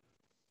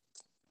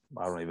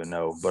 I don't even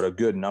know, but a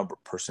good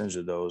percentage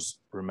of those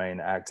remain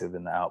active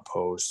in the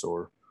outposts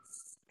or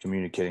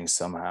communicating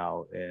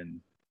somehow.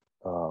 And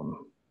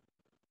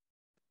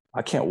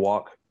I can't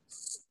walk.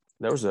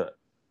 There was a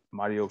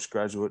Mighty Oaks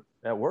graduate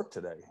at work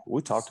today.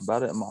 We talked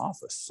about it in my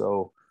office.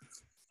 So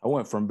I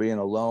went from being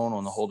alone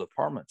on the whole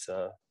department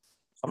to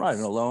I'm not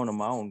even alone in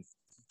my own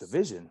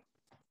division.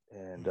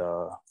 And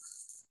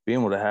being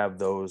able to have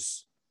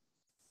those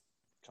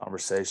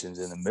conversations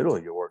in the middle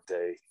of your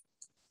workday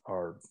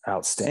are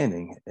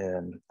outstanding.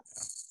 And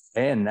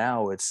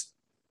now it's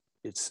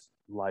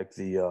like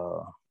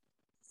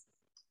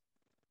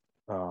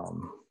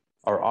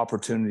our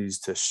opportunities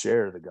to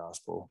share the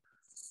gospel.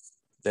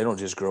 They don't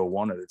just grow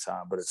one at a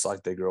time, but it's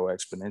like they grow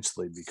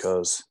exponentially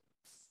because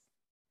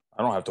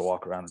I don't have to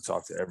walk around and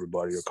talk to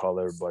everybody or call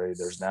everybody.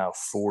 There's now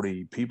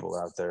 40 people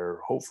out there,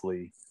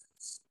 hopefully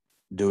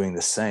doing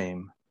the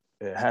same.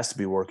 It has to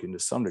be working to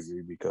some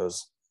degree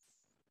because,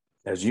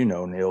 as you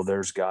know, Neal,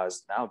 there's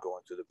guys now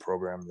going through the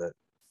program that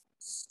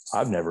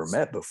I've never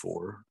met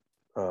before.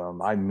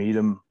 I meet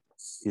them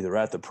either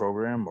at the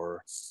program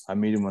or I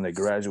meet them when they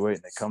graduate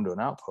and they come to an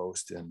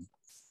outpost. And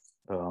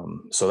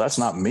so that's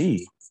not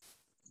me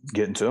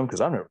getting to them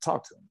because I've never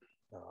talked to them.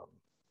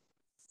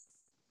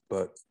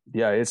 But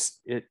yeah,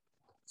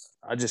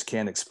 I just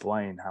can't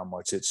explain how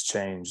much it's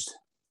changed.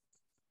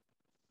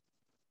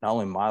 Not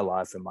only my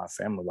life and my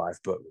family life,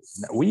 but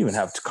we even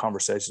have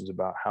conversations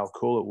about how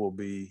cool it will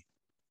be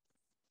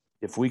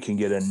if we can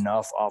get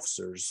enough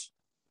officers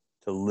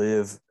to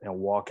live and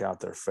walk out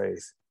their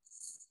faith.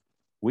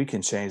 We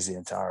can change the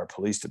entire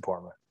police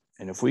department.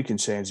 And if we can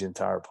change the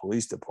entire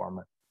police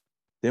department,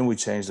 then we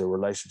change the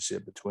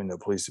relationship between the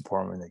police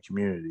department and the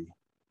community.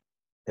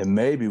 And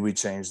maybe we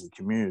change the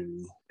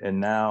community.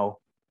 And now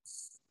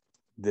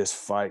this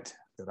fight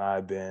that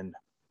I've been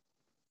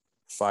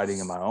fighting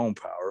in my own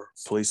power,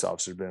 police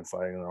officers have been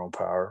fighting in their own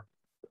power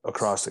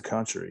across the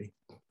country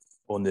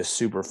on this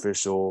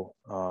superficial,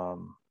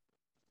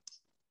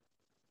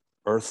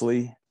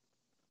 earthly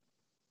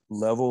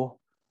level.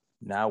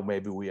 Now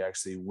maybe we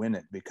actually win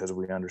it because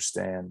we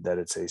understand that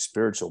it's a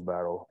spiritual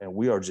battle and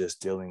we are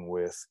just dealing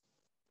with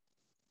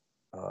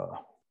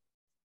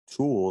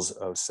tools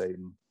of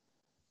Satan,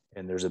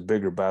 and there's a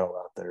bigger battle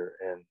out there.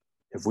 And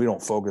if we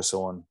don't focus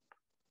on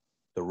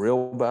the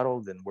real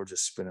battle, then we're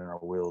just spinning our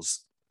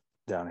wheels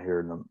down here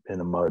in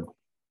the mud.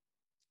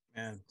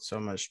 Man, so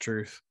much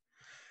truth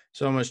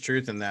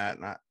in that.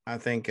 And I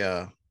think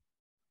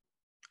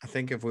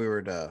if we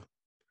were to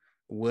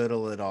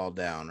whittle it all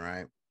down,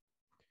 right?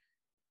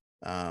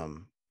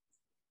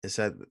 It's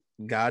that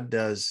God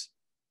does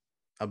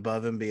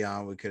above and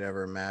beyond we could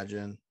ever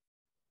imagine,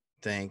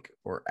 think,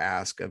 or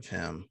ask of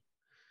him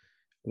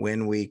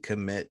when we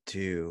commit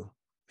to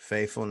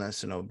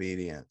faithfulness and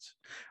obedience,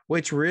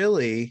 which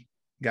really,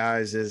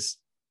 guys, is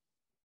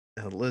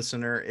a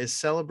listener is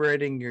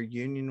celebrating your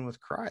union with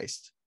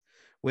Christ.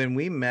 When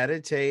we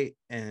meditate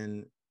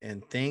and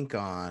think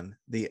on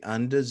the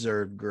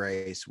undeserved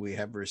grace we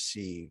have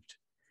received,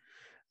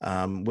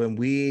 when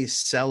we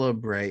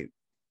celebrate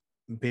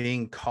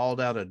being called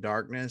out of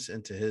darkness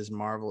into his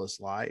marvelous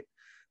light,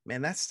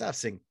 man, that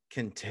stuff's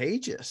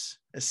contagious,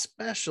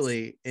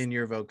 especially in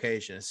your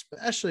vocation,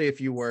 especially if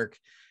you work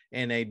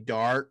in a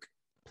dark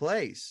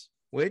place,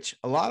 which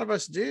a lot of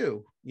us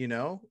do.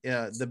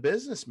 The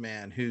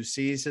businessman who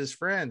sees his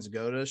friends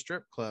go to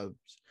strip clubs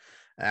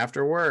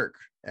after work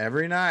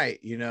every night,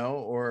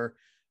 or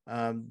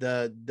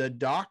the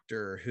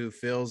doctor who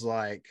feels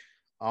like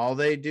all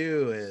they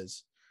do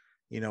is,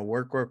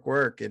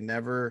 work and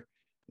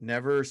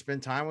never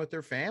spend time with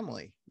their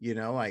family.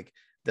 Like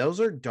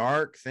those are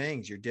dark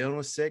things. You're dealing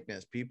with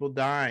sickness, people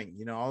dying,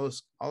 all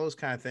those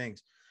kind of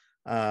things.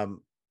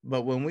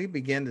 But when we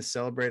begin to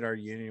celebrate our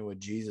union with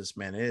Jesus,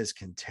 man, it is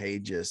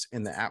contagious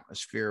in the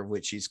atmosphere of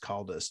which he's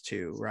called us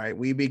to, right?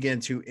 We begin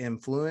to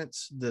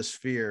influence the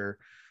sphere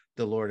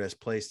the Lord has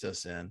placed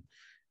us in.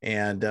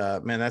 And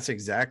man, that's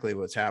exactly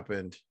what's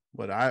happened.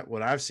 What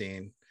I've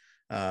seen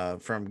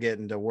from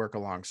getting to work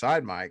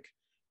alongside Mike,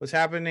 what's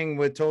happening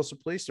with Tulsa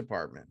Police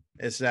Department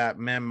is that,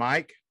 man,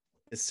 Mike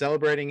is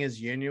celebrating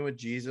his union with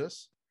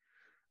Jesus.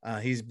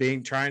 He's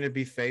trying to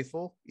be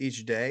faithful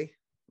each day,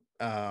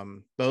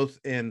 both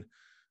in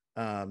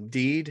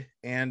deed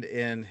and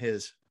in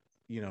his,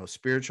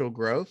 spiritual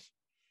growth.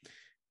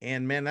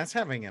 And man, that's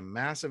having a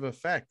massive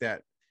effect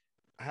that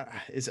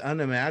is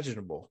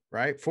unimaginable,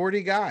 right?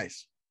 40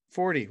 guys,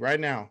 40 right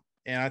now.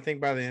 And I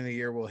think by the end of the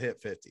year, we'll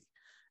hit 50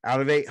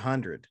 out of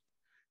 800.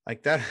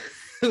 Like that.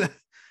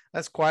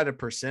 That's quite a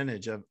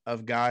percentage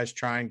of guys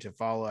trying to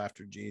follow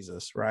after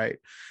Jesus, right?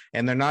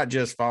 And they're not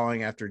just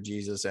following after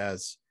Jesus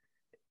as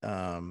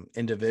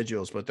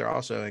individuals, but they're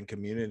also in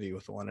community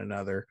with one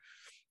another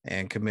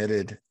and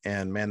committed.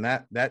 And man,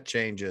 that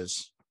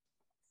changes,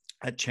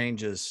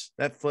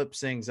 that flips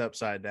things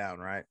upside down,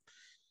 right,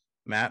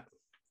 Matt?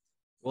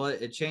 Well,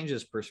 it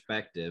changes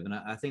perspective, and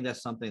I think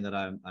that's something that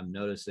I'm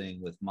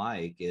noticing with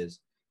Mike is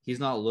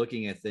he's not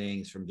looking at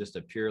things from just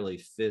a purely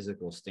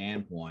physical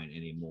standpoint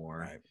anymore.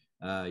 Right.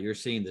 You're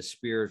seeing the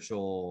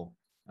spiritual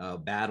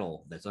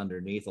battle that's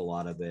underneath a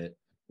lot of it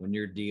when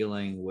you're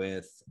dealing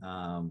with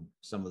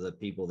some of the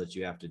people that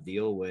you have to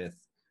deal with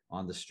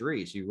on the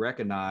streets. You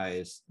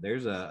recognize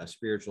there's a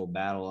spiritual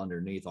battle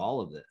underneath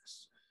all of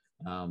this,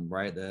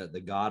 right?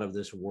 The God of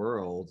this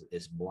world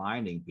is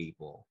blinding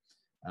people.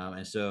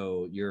 And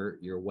so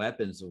your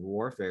weapons of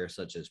warfare,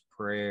 such as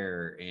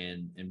prayer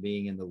and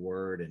being in the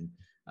Word and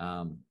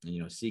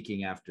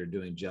seeking after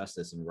doing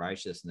justice and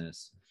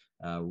righteousness,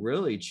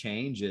 really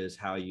changes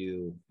how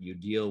you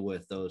deal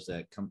with those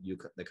that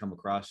come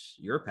across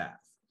your path.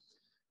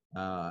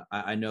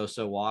 I know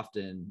so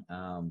often,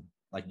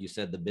 like you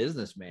said, the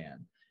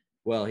businessman.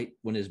 Well,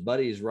 when his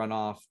buddies run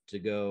off to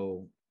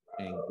go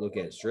and look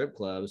at strip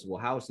clubs,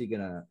 well, how's he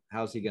gonna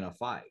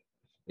fight?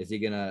 Is he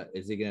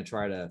gonna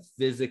try to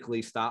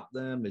physically stop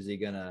them? Is he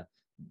gonna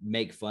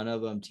make fun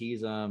of them,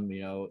 tease them?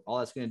 All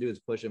that's gonna do is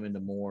push them into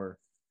more,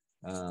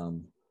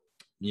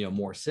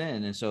 more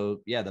sin. And so,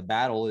 yeah, the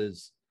battle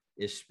is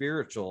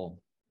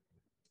spiritual,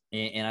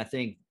 and I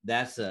think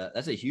that's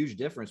a huge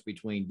difference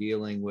between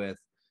dealing with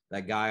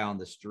that guy on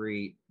the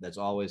street that's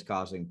always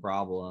causing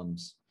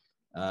problems,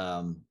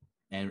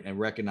 and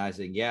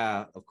recognizing,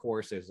 yeah, of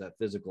course, there's that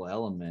physical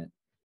element,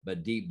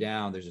 but deep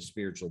down there's a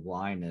spiritual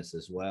blindness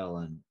as well,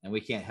 and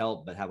we can't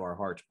help but have our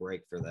hearts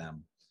break for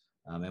them,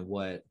 and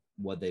what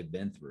they've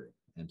been through.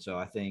 And so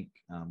I think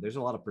there's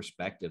a lot of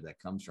perspective that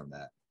comes from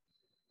that.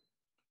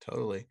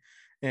 Totally.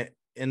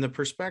 And the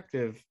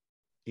perspective,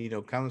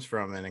 comes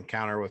from an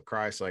encounter with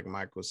Christ, like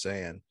Mike was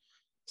saying.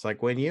 It's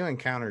like when you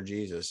encounter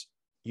Jesus,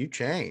 you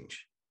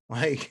change.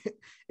 Like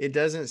it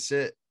doesn't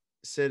sit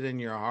in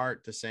your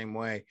heart the same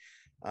way,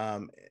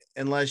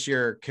 unless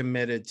you're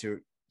committed to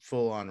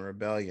full on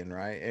rebellion,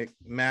 right?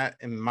 Matt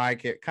and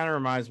Mike, it kind of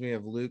reminds me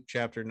of Luke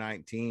chapter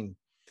 19,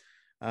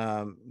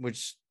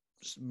 which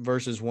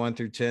verses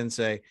 1-10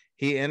 say,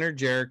 he entered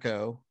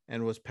Jericho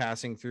and was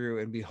passing through,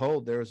 and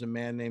behold, there was a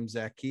man named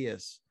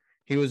Zacchaeus.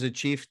 He was a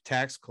chief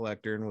tax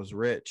collector and was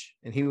rich,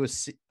 and he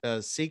was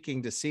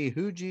seeking to see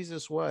who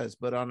Jesus was,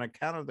 but on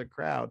account of the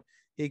crowd,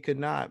 he could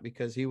not,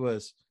 because he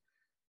was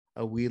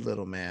a wee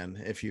little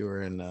man, if you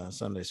were in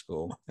Sunday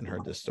school and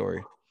heard this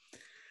story.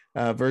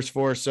 Verse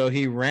 4, so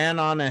he ran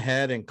on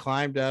ahead and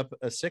climbed up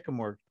a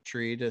sycamore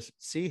tree to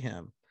see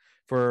him,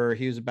 for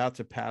he was about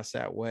to pass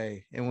that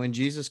way. And when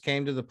Jesus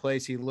came to the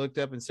place, he looked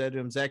up and said to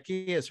him,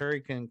 Zacchaeus, hurry,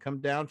 can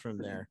come down from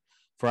there,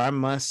 for I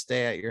must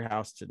stay at your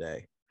house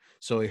today.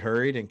 So he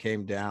hurried and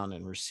came down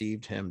and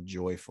received him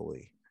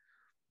joyfully.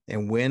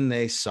 And when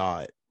they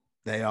saw it,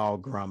 they all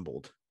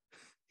grumbled,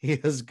 he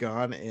has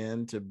gone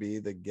in to be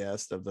the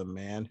guest of the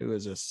man who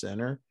is a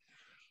sinner.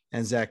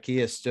 And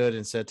Zacchaeus stood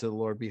and said to the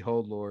Lord,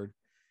 behold, Lord,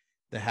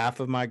 the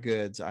half of my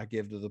goods I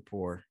give to the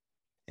poor.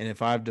 And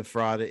if I've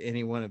defrauded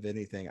anyone of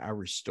anything, I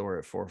restore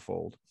it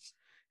fourfold.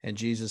 And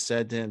Jesus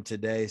said to him,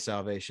 today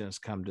salvation has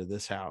come to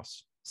this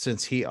house,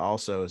 since he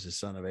also is the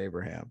son of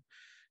Abraham.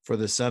 For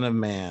the Son of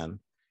Man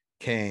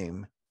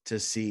came to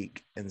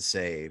seek and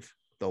save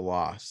the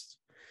lost.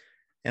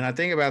 And I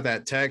think about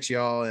that text,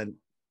 y'all, and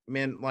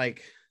man,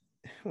 like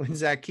when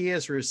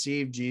Zacchaeus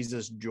received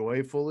Jesus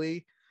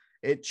joyfully,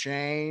 it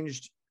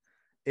changed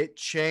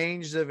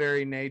the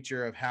very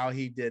nature of how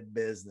he did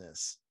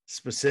business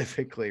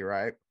specifically,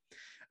 right?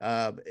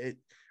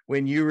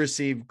 When you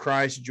received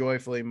Christ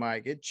joyfully,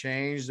 Mike, it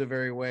changed the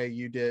very way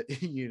you did,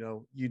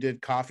 you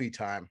did coffee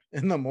time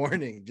in the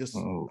morning, just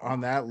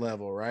on that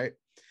level, right?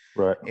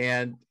 Right.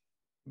 And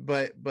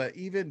but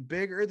even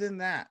bigger than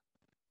that,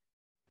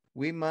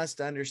 we must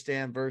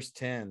understand verse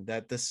 10,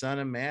 that the Son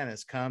of Man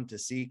has come to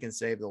seek and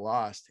save the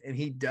lost. And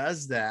he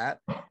does that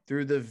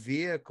through the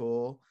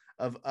vehicle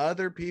of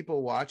other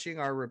people watching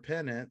our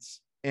repentance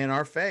and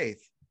our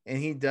faith. And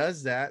he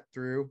does that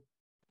through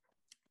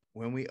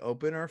when we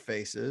open our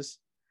faces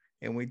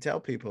and we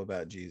tell people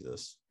about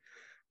Jesus,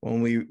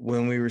 when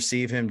we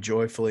receive him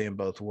joyfully in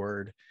both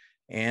word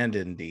and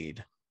in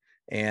deed.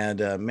 And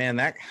man,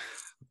 that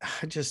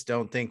I just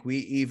don't think we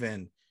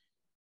even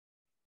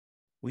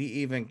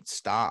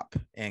stop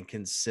and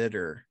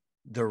consider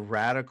the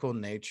radical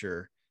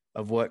nature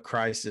of what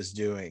Christ is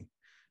doing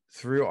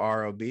through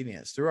our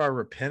obedience, through our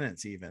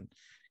repentance, even.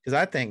 Because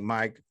I think,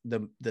 Mike,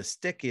 the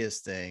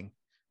stickiest thing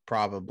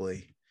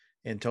probably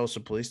in Tulsa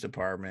Police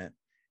Department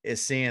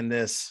is seeing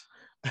this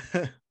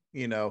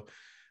you know,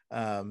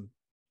 um,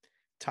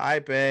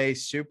 type A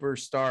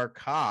superstar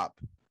cop,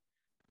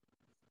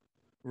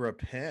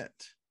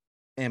 repent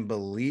and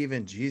believe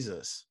in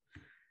Jesus.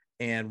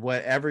 And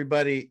what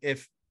everybody,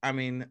 if I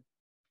mean,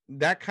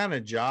 that kind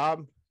of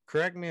job,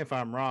 correct me if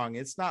I'm wrong,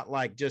 it's not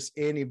like just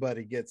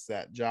anybody gets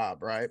that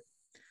job, right?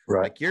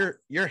 Right. Like you're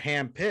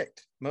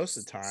handpicked most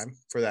of the time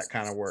for that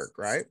kind of work,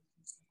 right?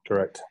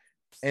 Correct.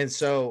 And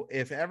so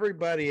if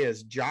everybody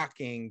is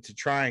jockeying to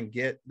try and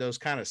get those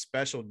kind of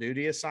special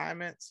duty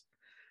assignments,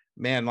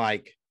 man,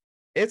 like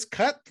it's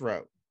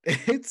cutthroat.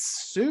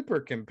 It's super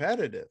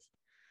competitive.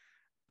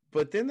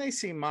 But then they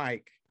see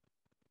Mike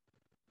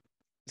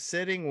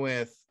sitting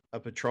with a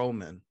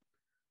patrolman,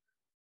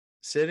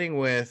 sitting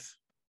with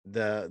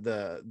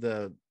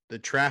the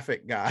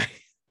traffic guy,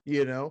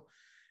 you know,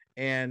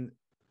 and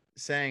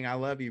saying, I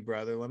love you,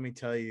 brother. Let me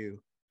tell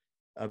you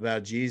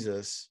about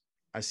Jesus.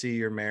 I see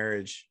your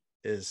marriage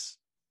is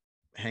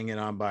hanging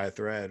on by a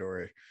thread,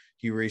 or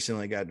you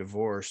recently got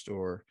divorced,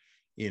 or,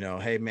 you know,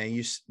 hey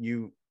man,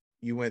 you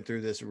went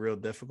through this real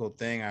difficult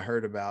thing I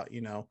heard about,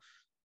 you know,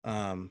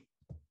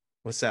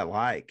 what's that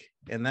like?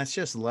 And that's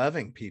just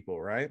loving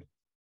people, right?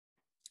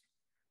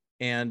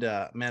 And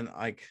man,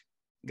 like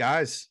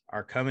guys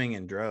are coming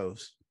in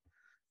droves,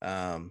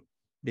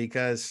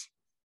 because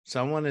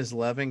someone is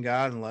loving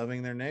God and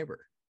loving their neighbor.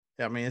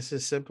 I mean, it's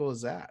as simple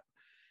as that.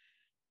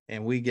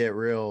 And we get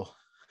real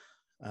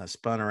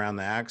spun around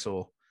the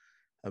axle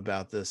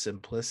about the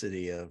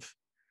simplicity of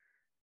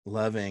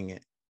loving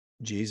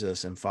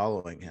Jesus and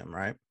following him,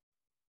 right?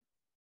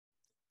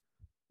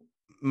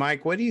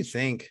 Mike, what do you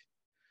think?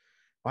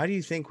 Why do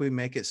you think we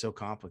make it so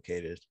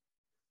complicated?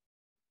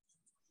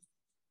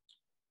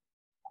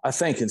 I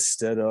think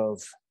instead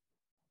of,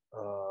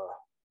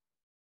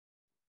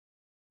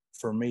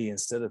 for me,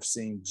 instead of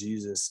seeing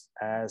Jesus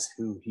as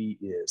who he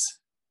is,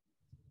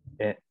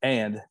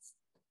 and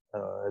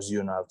as you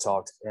and I have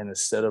talked, and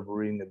instead of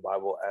reading the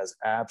Bible as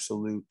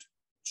absolute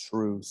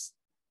truth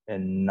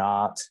and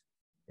not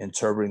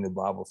interpreting the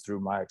Bible through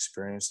my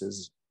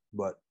experiences,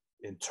 but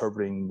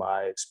interpreting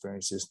my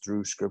experiences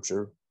through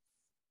scripture,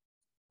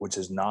 which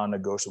is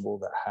non-negotiable,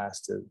 that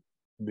has to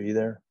be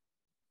there.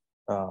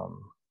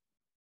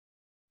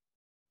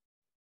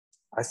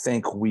 I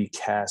think we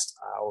cast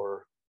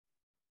our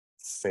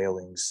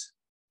failings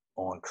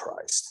on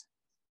Christ.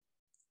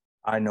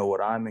 I know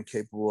what I'm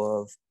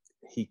incapable of.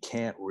 He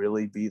can't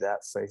really be that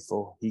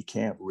faithful. He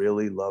can't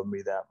really love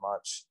me that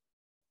much.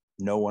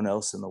 No one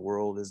else in the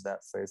world is that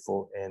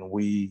faithful. And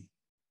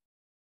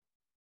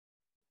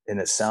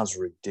it sounds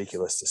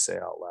ridiculous to say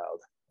out loud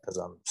as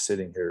I'm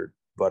sitting here,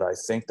 but I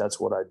think that's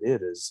what I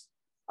did, is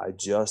I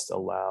just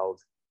allowed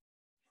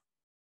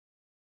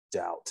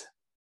doubt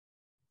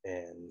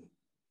and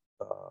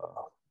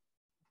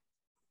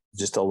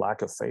just a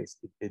lack of faith.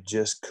 It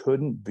just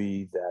couldn't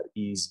be that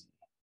easy.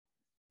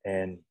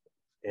 And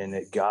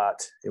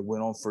it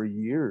went on for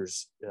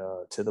years,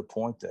 to the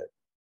point that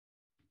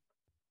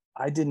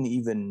I didn't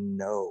even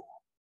know,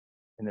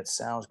 and it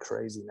sounds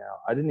crazy now,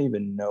 I didn't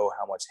even know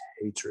how much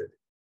hatred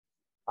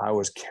I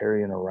was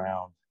carrying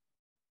around.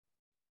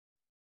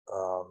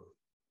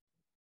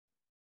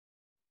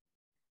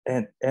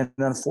 And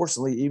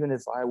unfortunately, even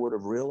if I would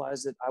have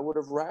realized it, I would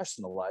have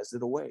rationalized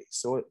it away.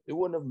 So it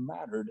wouldn't have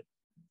mattered.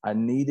 I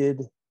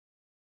needed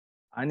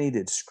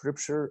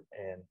scripture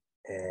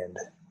and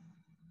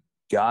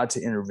God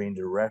to intervene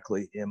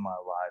directly in my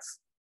life.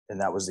 And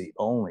that was the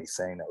only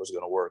thing that was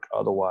going to work.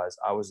 Otherwise,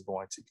 I was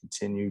going to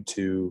continue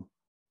to,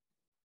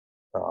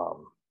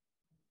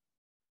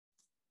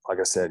 like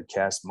I said,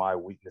 cast my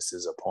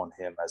weaknesses upon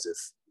him, as if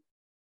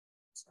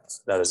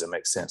that doesn't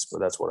make sense, but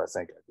that's what I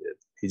think I did.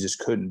 He just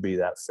couldn't be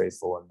that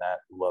faithful and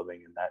that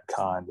loving and that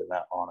kind and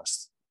that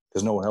honest,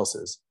 because no one else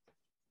is.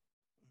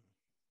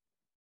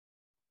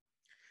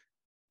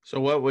 So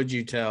what would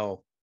you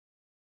tell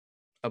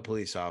a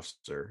police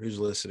officer who's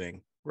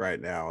listening right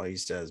now? He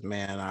says,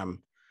 man,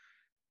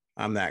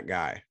 I'm that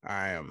guy.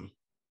 I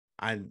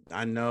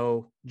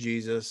know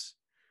Jesus.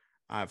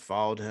 I've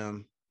followed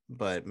him,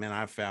 but man,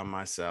 I found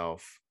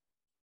myself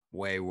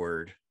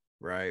wayward,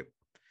 right?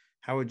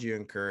 How would you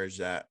encourage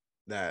that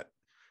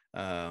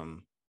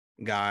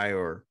guy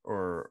or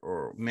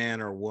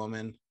man or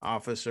woman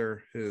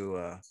officer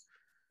who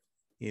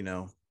you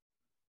know,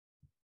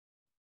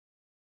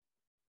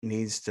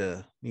 needs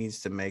to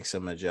make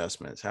some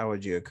adjustments? How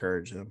would you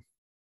encourage them?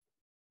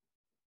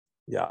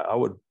 Yeah, I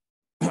would,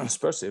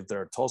 especially if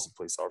they're a Tulsa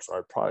police officer,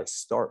 I'd probably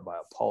start by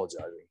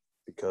apologizing,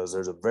 because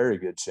there's a very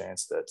good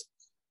chance that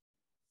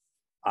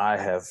I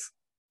have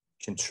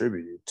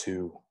contributed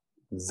to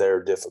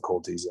their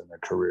difficulties in their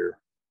career.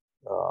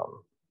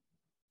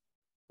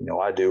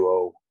 I do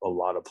owe a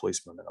lot of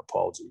policemen an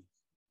apology.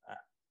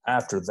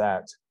 After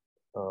that,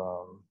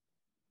 I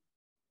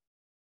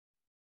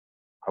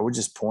would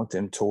just point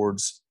them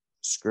towards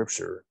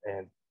scripture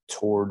and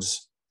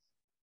towards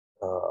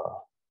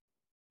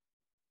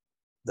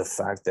the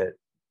fact that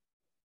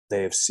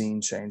they have seen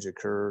change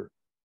occur,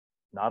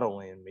 not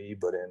only in me,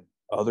 but in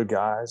other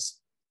guys.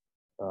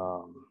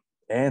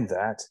 And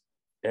that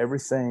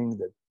everything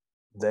that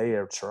they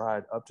have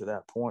tried up to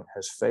that point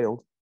has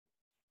failed,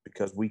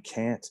 because we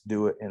can't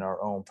do it in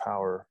our own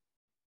power.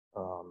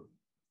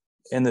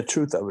 And the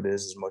truth of it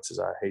is, as much as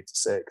I hate to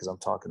say it, because I'm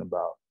talking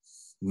about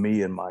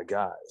me and my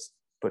guys,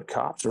 but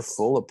cops are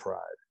full of pride.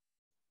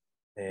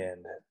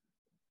 And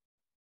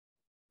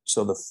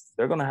so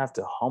they're going to have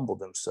to humble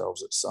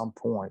themselves at some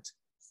point.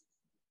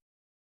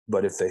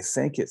 But if they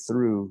think it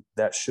through,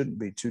 that shouldn't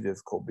be too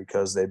difficult,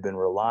 because they've been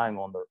relying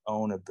on their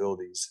own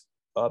abilities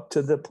up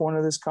to the point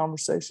of this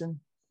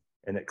conversation.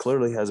 And it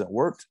clearly hasn't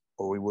worked,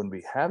 or we wouldn't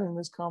be having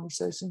this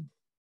conversation.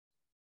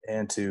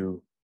 And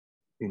to,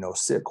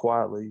 sit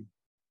quietly,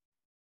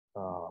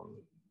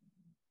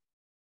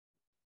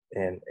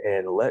 and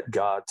let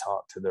God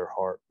talk to their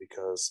heart,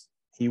 because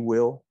he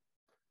will.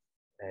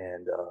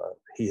 And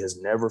he has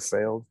never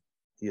failed.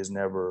 He has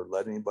never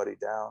let anybody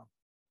down.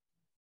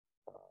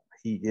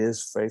 He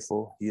is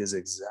faithful. He is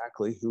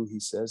exactly who he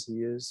says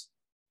he is.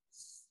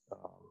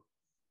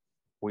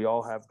 We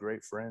all have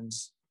great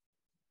friends.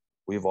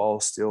 We've all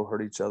still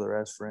hurt each other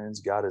as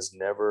friends. God has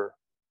never,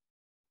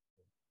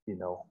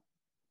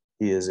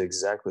 he is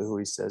exactly who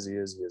he says he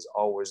is. He is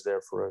always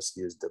there for us.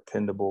 He is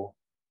dependable.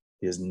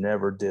 He is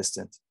never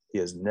distant. He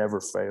has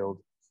never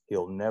failed.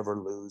 He'll never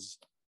lose.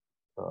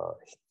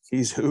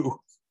 He's who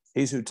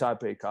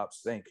type A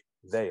cops think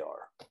they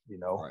are,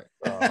 Right.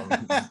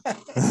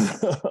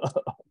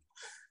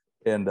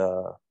 And,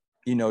 I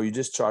would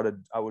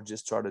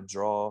just try to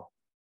draw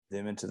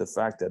them into the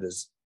fact that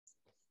as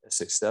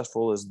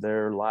successful as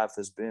their life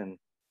has been,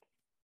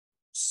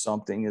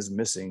 something is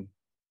missing.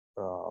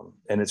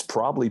 And it's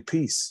probably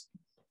peace.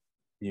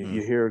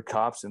 You hear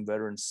cops and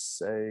veterans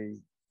say,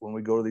 when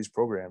we go to these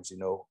programs,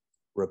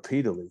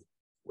 repeatedly,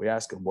 we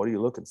ask them, what are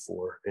you looking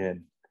for?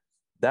 And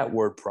that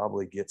word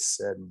probably gets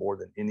said more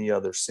than any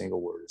other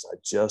single word is, I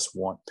just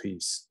want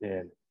peace.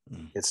 And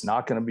it's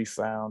not going to be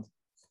found.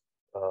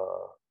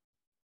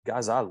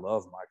 Guys, I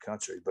love my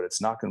country, but it's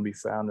not going to be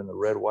found in the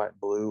red, white,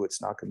 blue.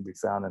 It's not going to be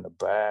found in a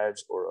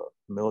badge or a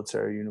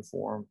military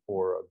uniform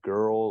or a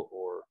girl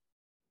or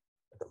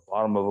at the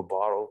bottom of a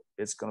bottle.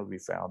 It's going to be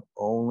found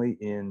only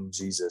in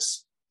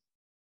Jesus.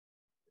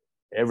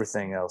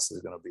 Everything else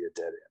is going to be a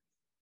dead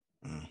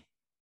end.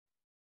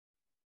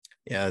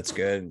 Yeah, that's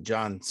good.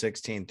 John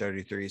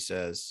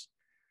 16:33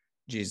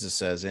 Jesus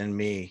says, in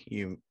me,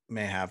 you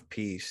may have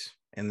peace.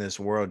 In this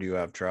world, you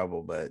have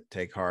trouble, but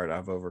take heart.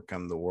 I've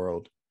overcome the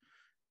world.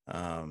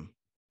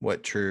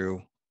 What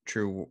true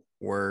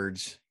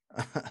words,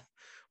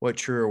 what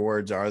truer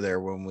words are there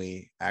when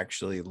we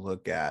actually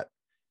look at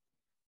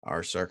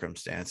our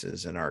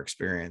circumstances and our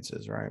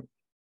experiences, right?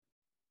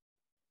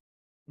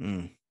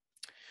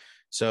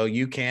 So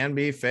you can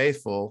be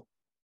faithful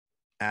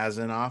as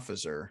an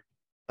officer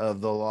of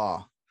the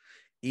law,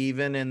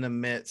 even in the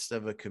midst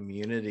of a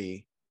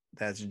community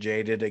that's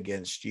jaded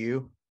against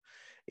you,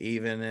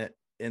 even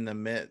in the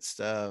midst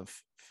of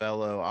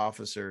fellow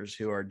officers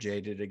who are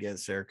jaded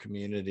against their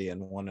community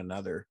and one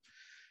another.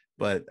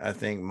 But I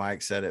think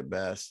Mike said it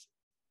best.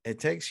 It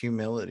takes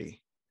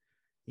humility.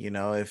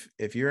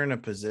 If you're in a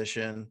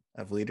position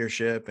of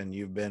leadership and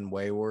you've been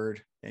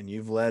wayward and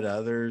you've led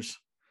others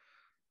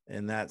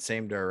in that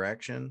same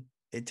direction,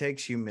 it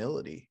takes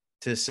humility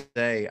to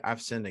say,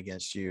 I've sinned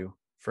against you,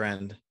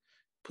 friend,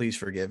 please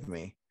forgive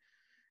me,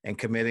 and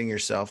committing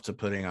yourself to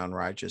putting on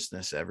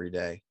righteousness every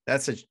day.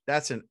 That's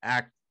an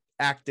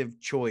active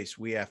choice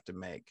we have to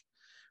make.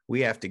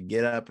 We have to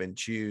get up and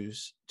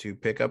choose to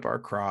pick up our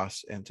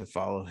cross and to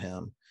follow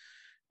him.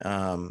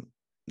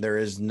 There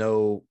is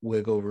no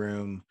wiggle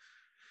room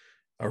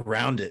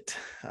around it.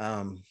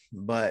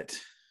 But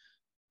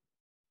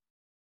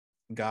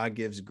God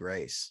gives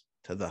grace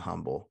to the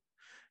humble.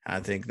 I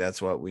think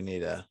that's what we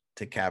need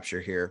to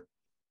capture here.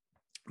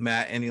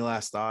 Matt, any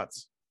last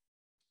thoughts?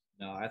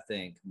 No, I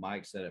think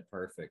Mike said it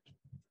perfect.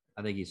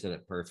 I think he said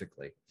it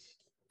perfectly.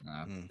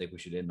 I think we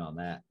should end on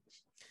that.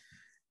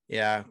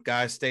 Yeah,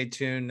 guys, stay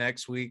tuned.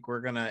 Next week, we're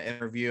going to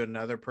interview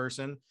another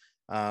person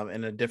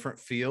in a different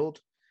field.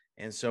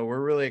 And so we're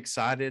really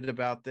excited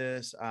about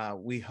this.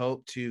 We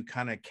hope to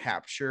kind of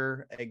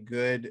capture a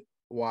good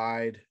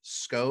wide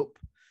scope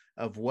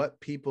of what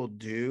people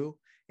do.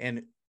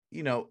 And,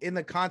 in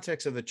the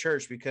context of the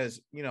church, because,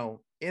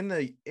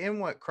 in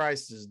what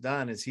Christ has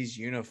done is he's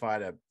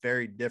unified a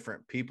very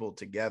different people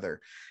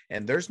together.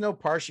 And there's no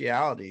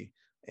partiality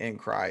in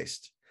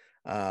Christ.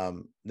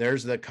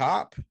 There's the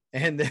cop,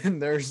 and then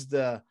there's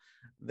the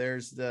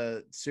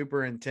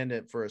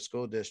superintendent for a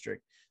school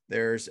district.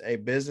 There's a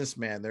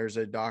businessman, there's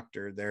a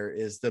doctor, there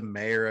is the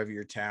mayor of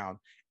your town.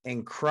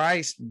 And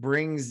Christ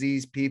brings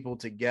these people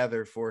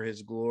together for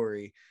his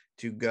glory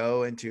to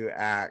go and to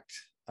act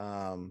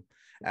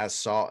as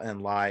salt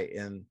and light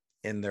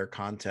in their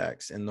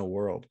context in the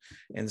world.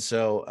 And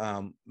so,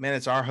 man,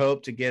 it's our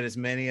hope to get as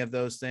many of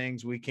those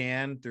things we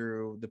can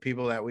through the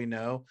people that we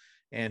know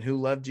and who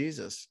love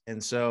Jesus.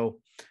 And so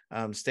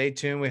stay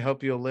tuned. We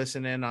hope you'll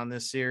listen in on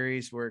this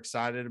series. We're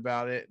excited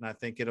about it, and I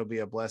think it'll be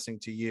a blessing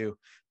to you.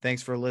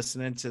 Thanks for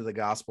listening to the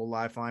Gospel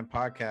Lifeline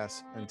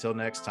podcast. Until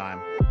next time,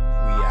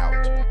 we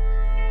out.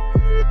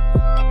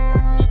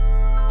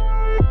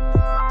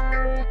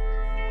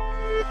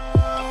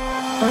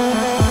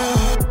 Bye.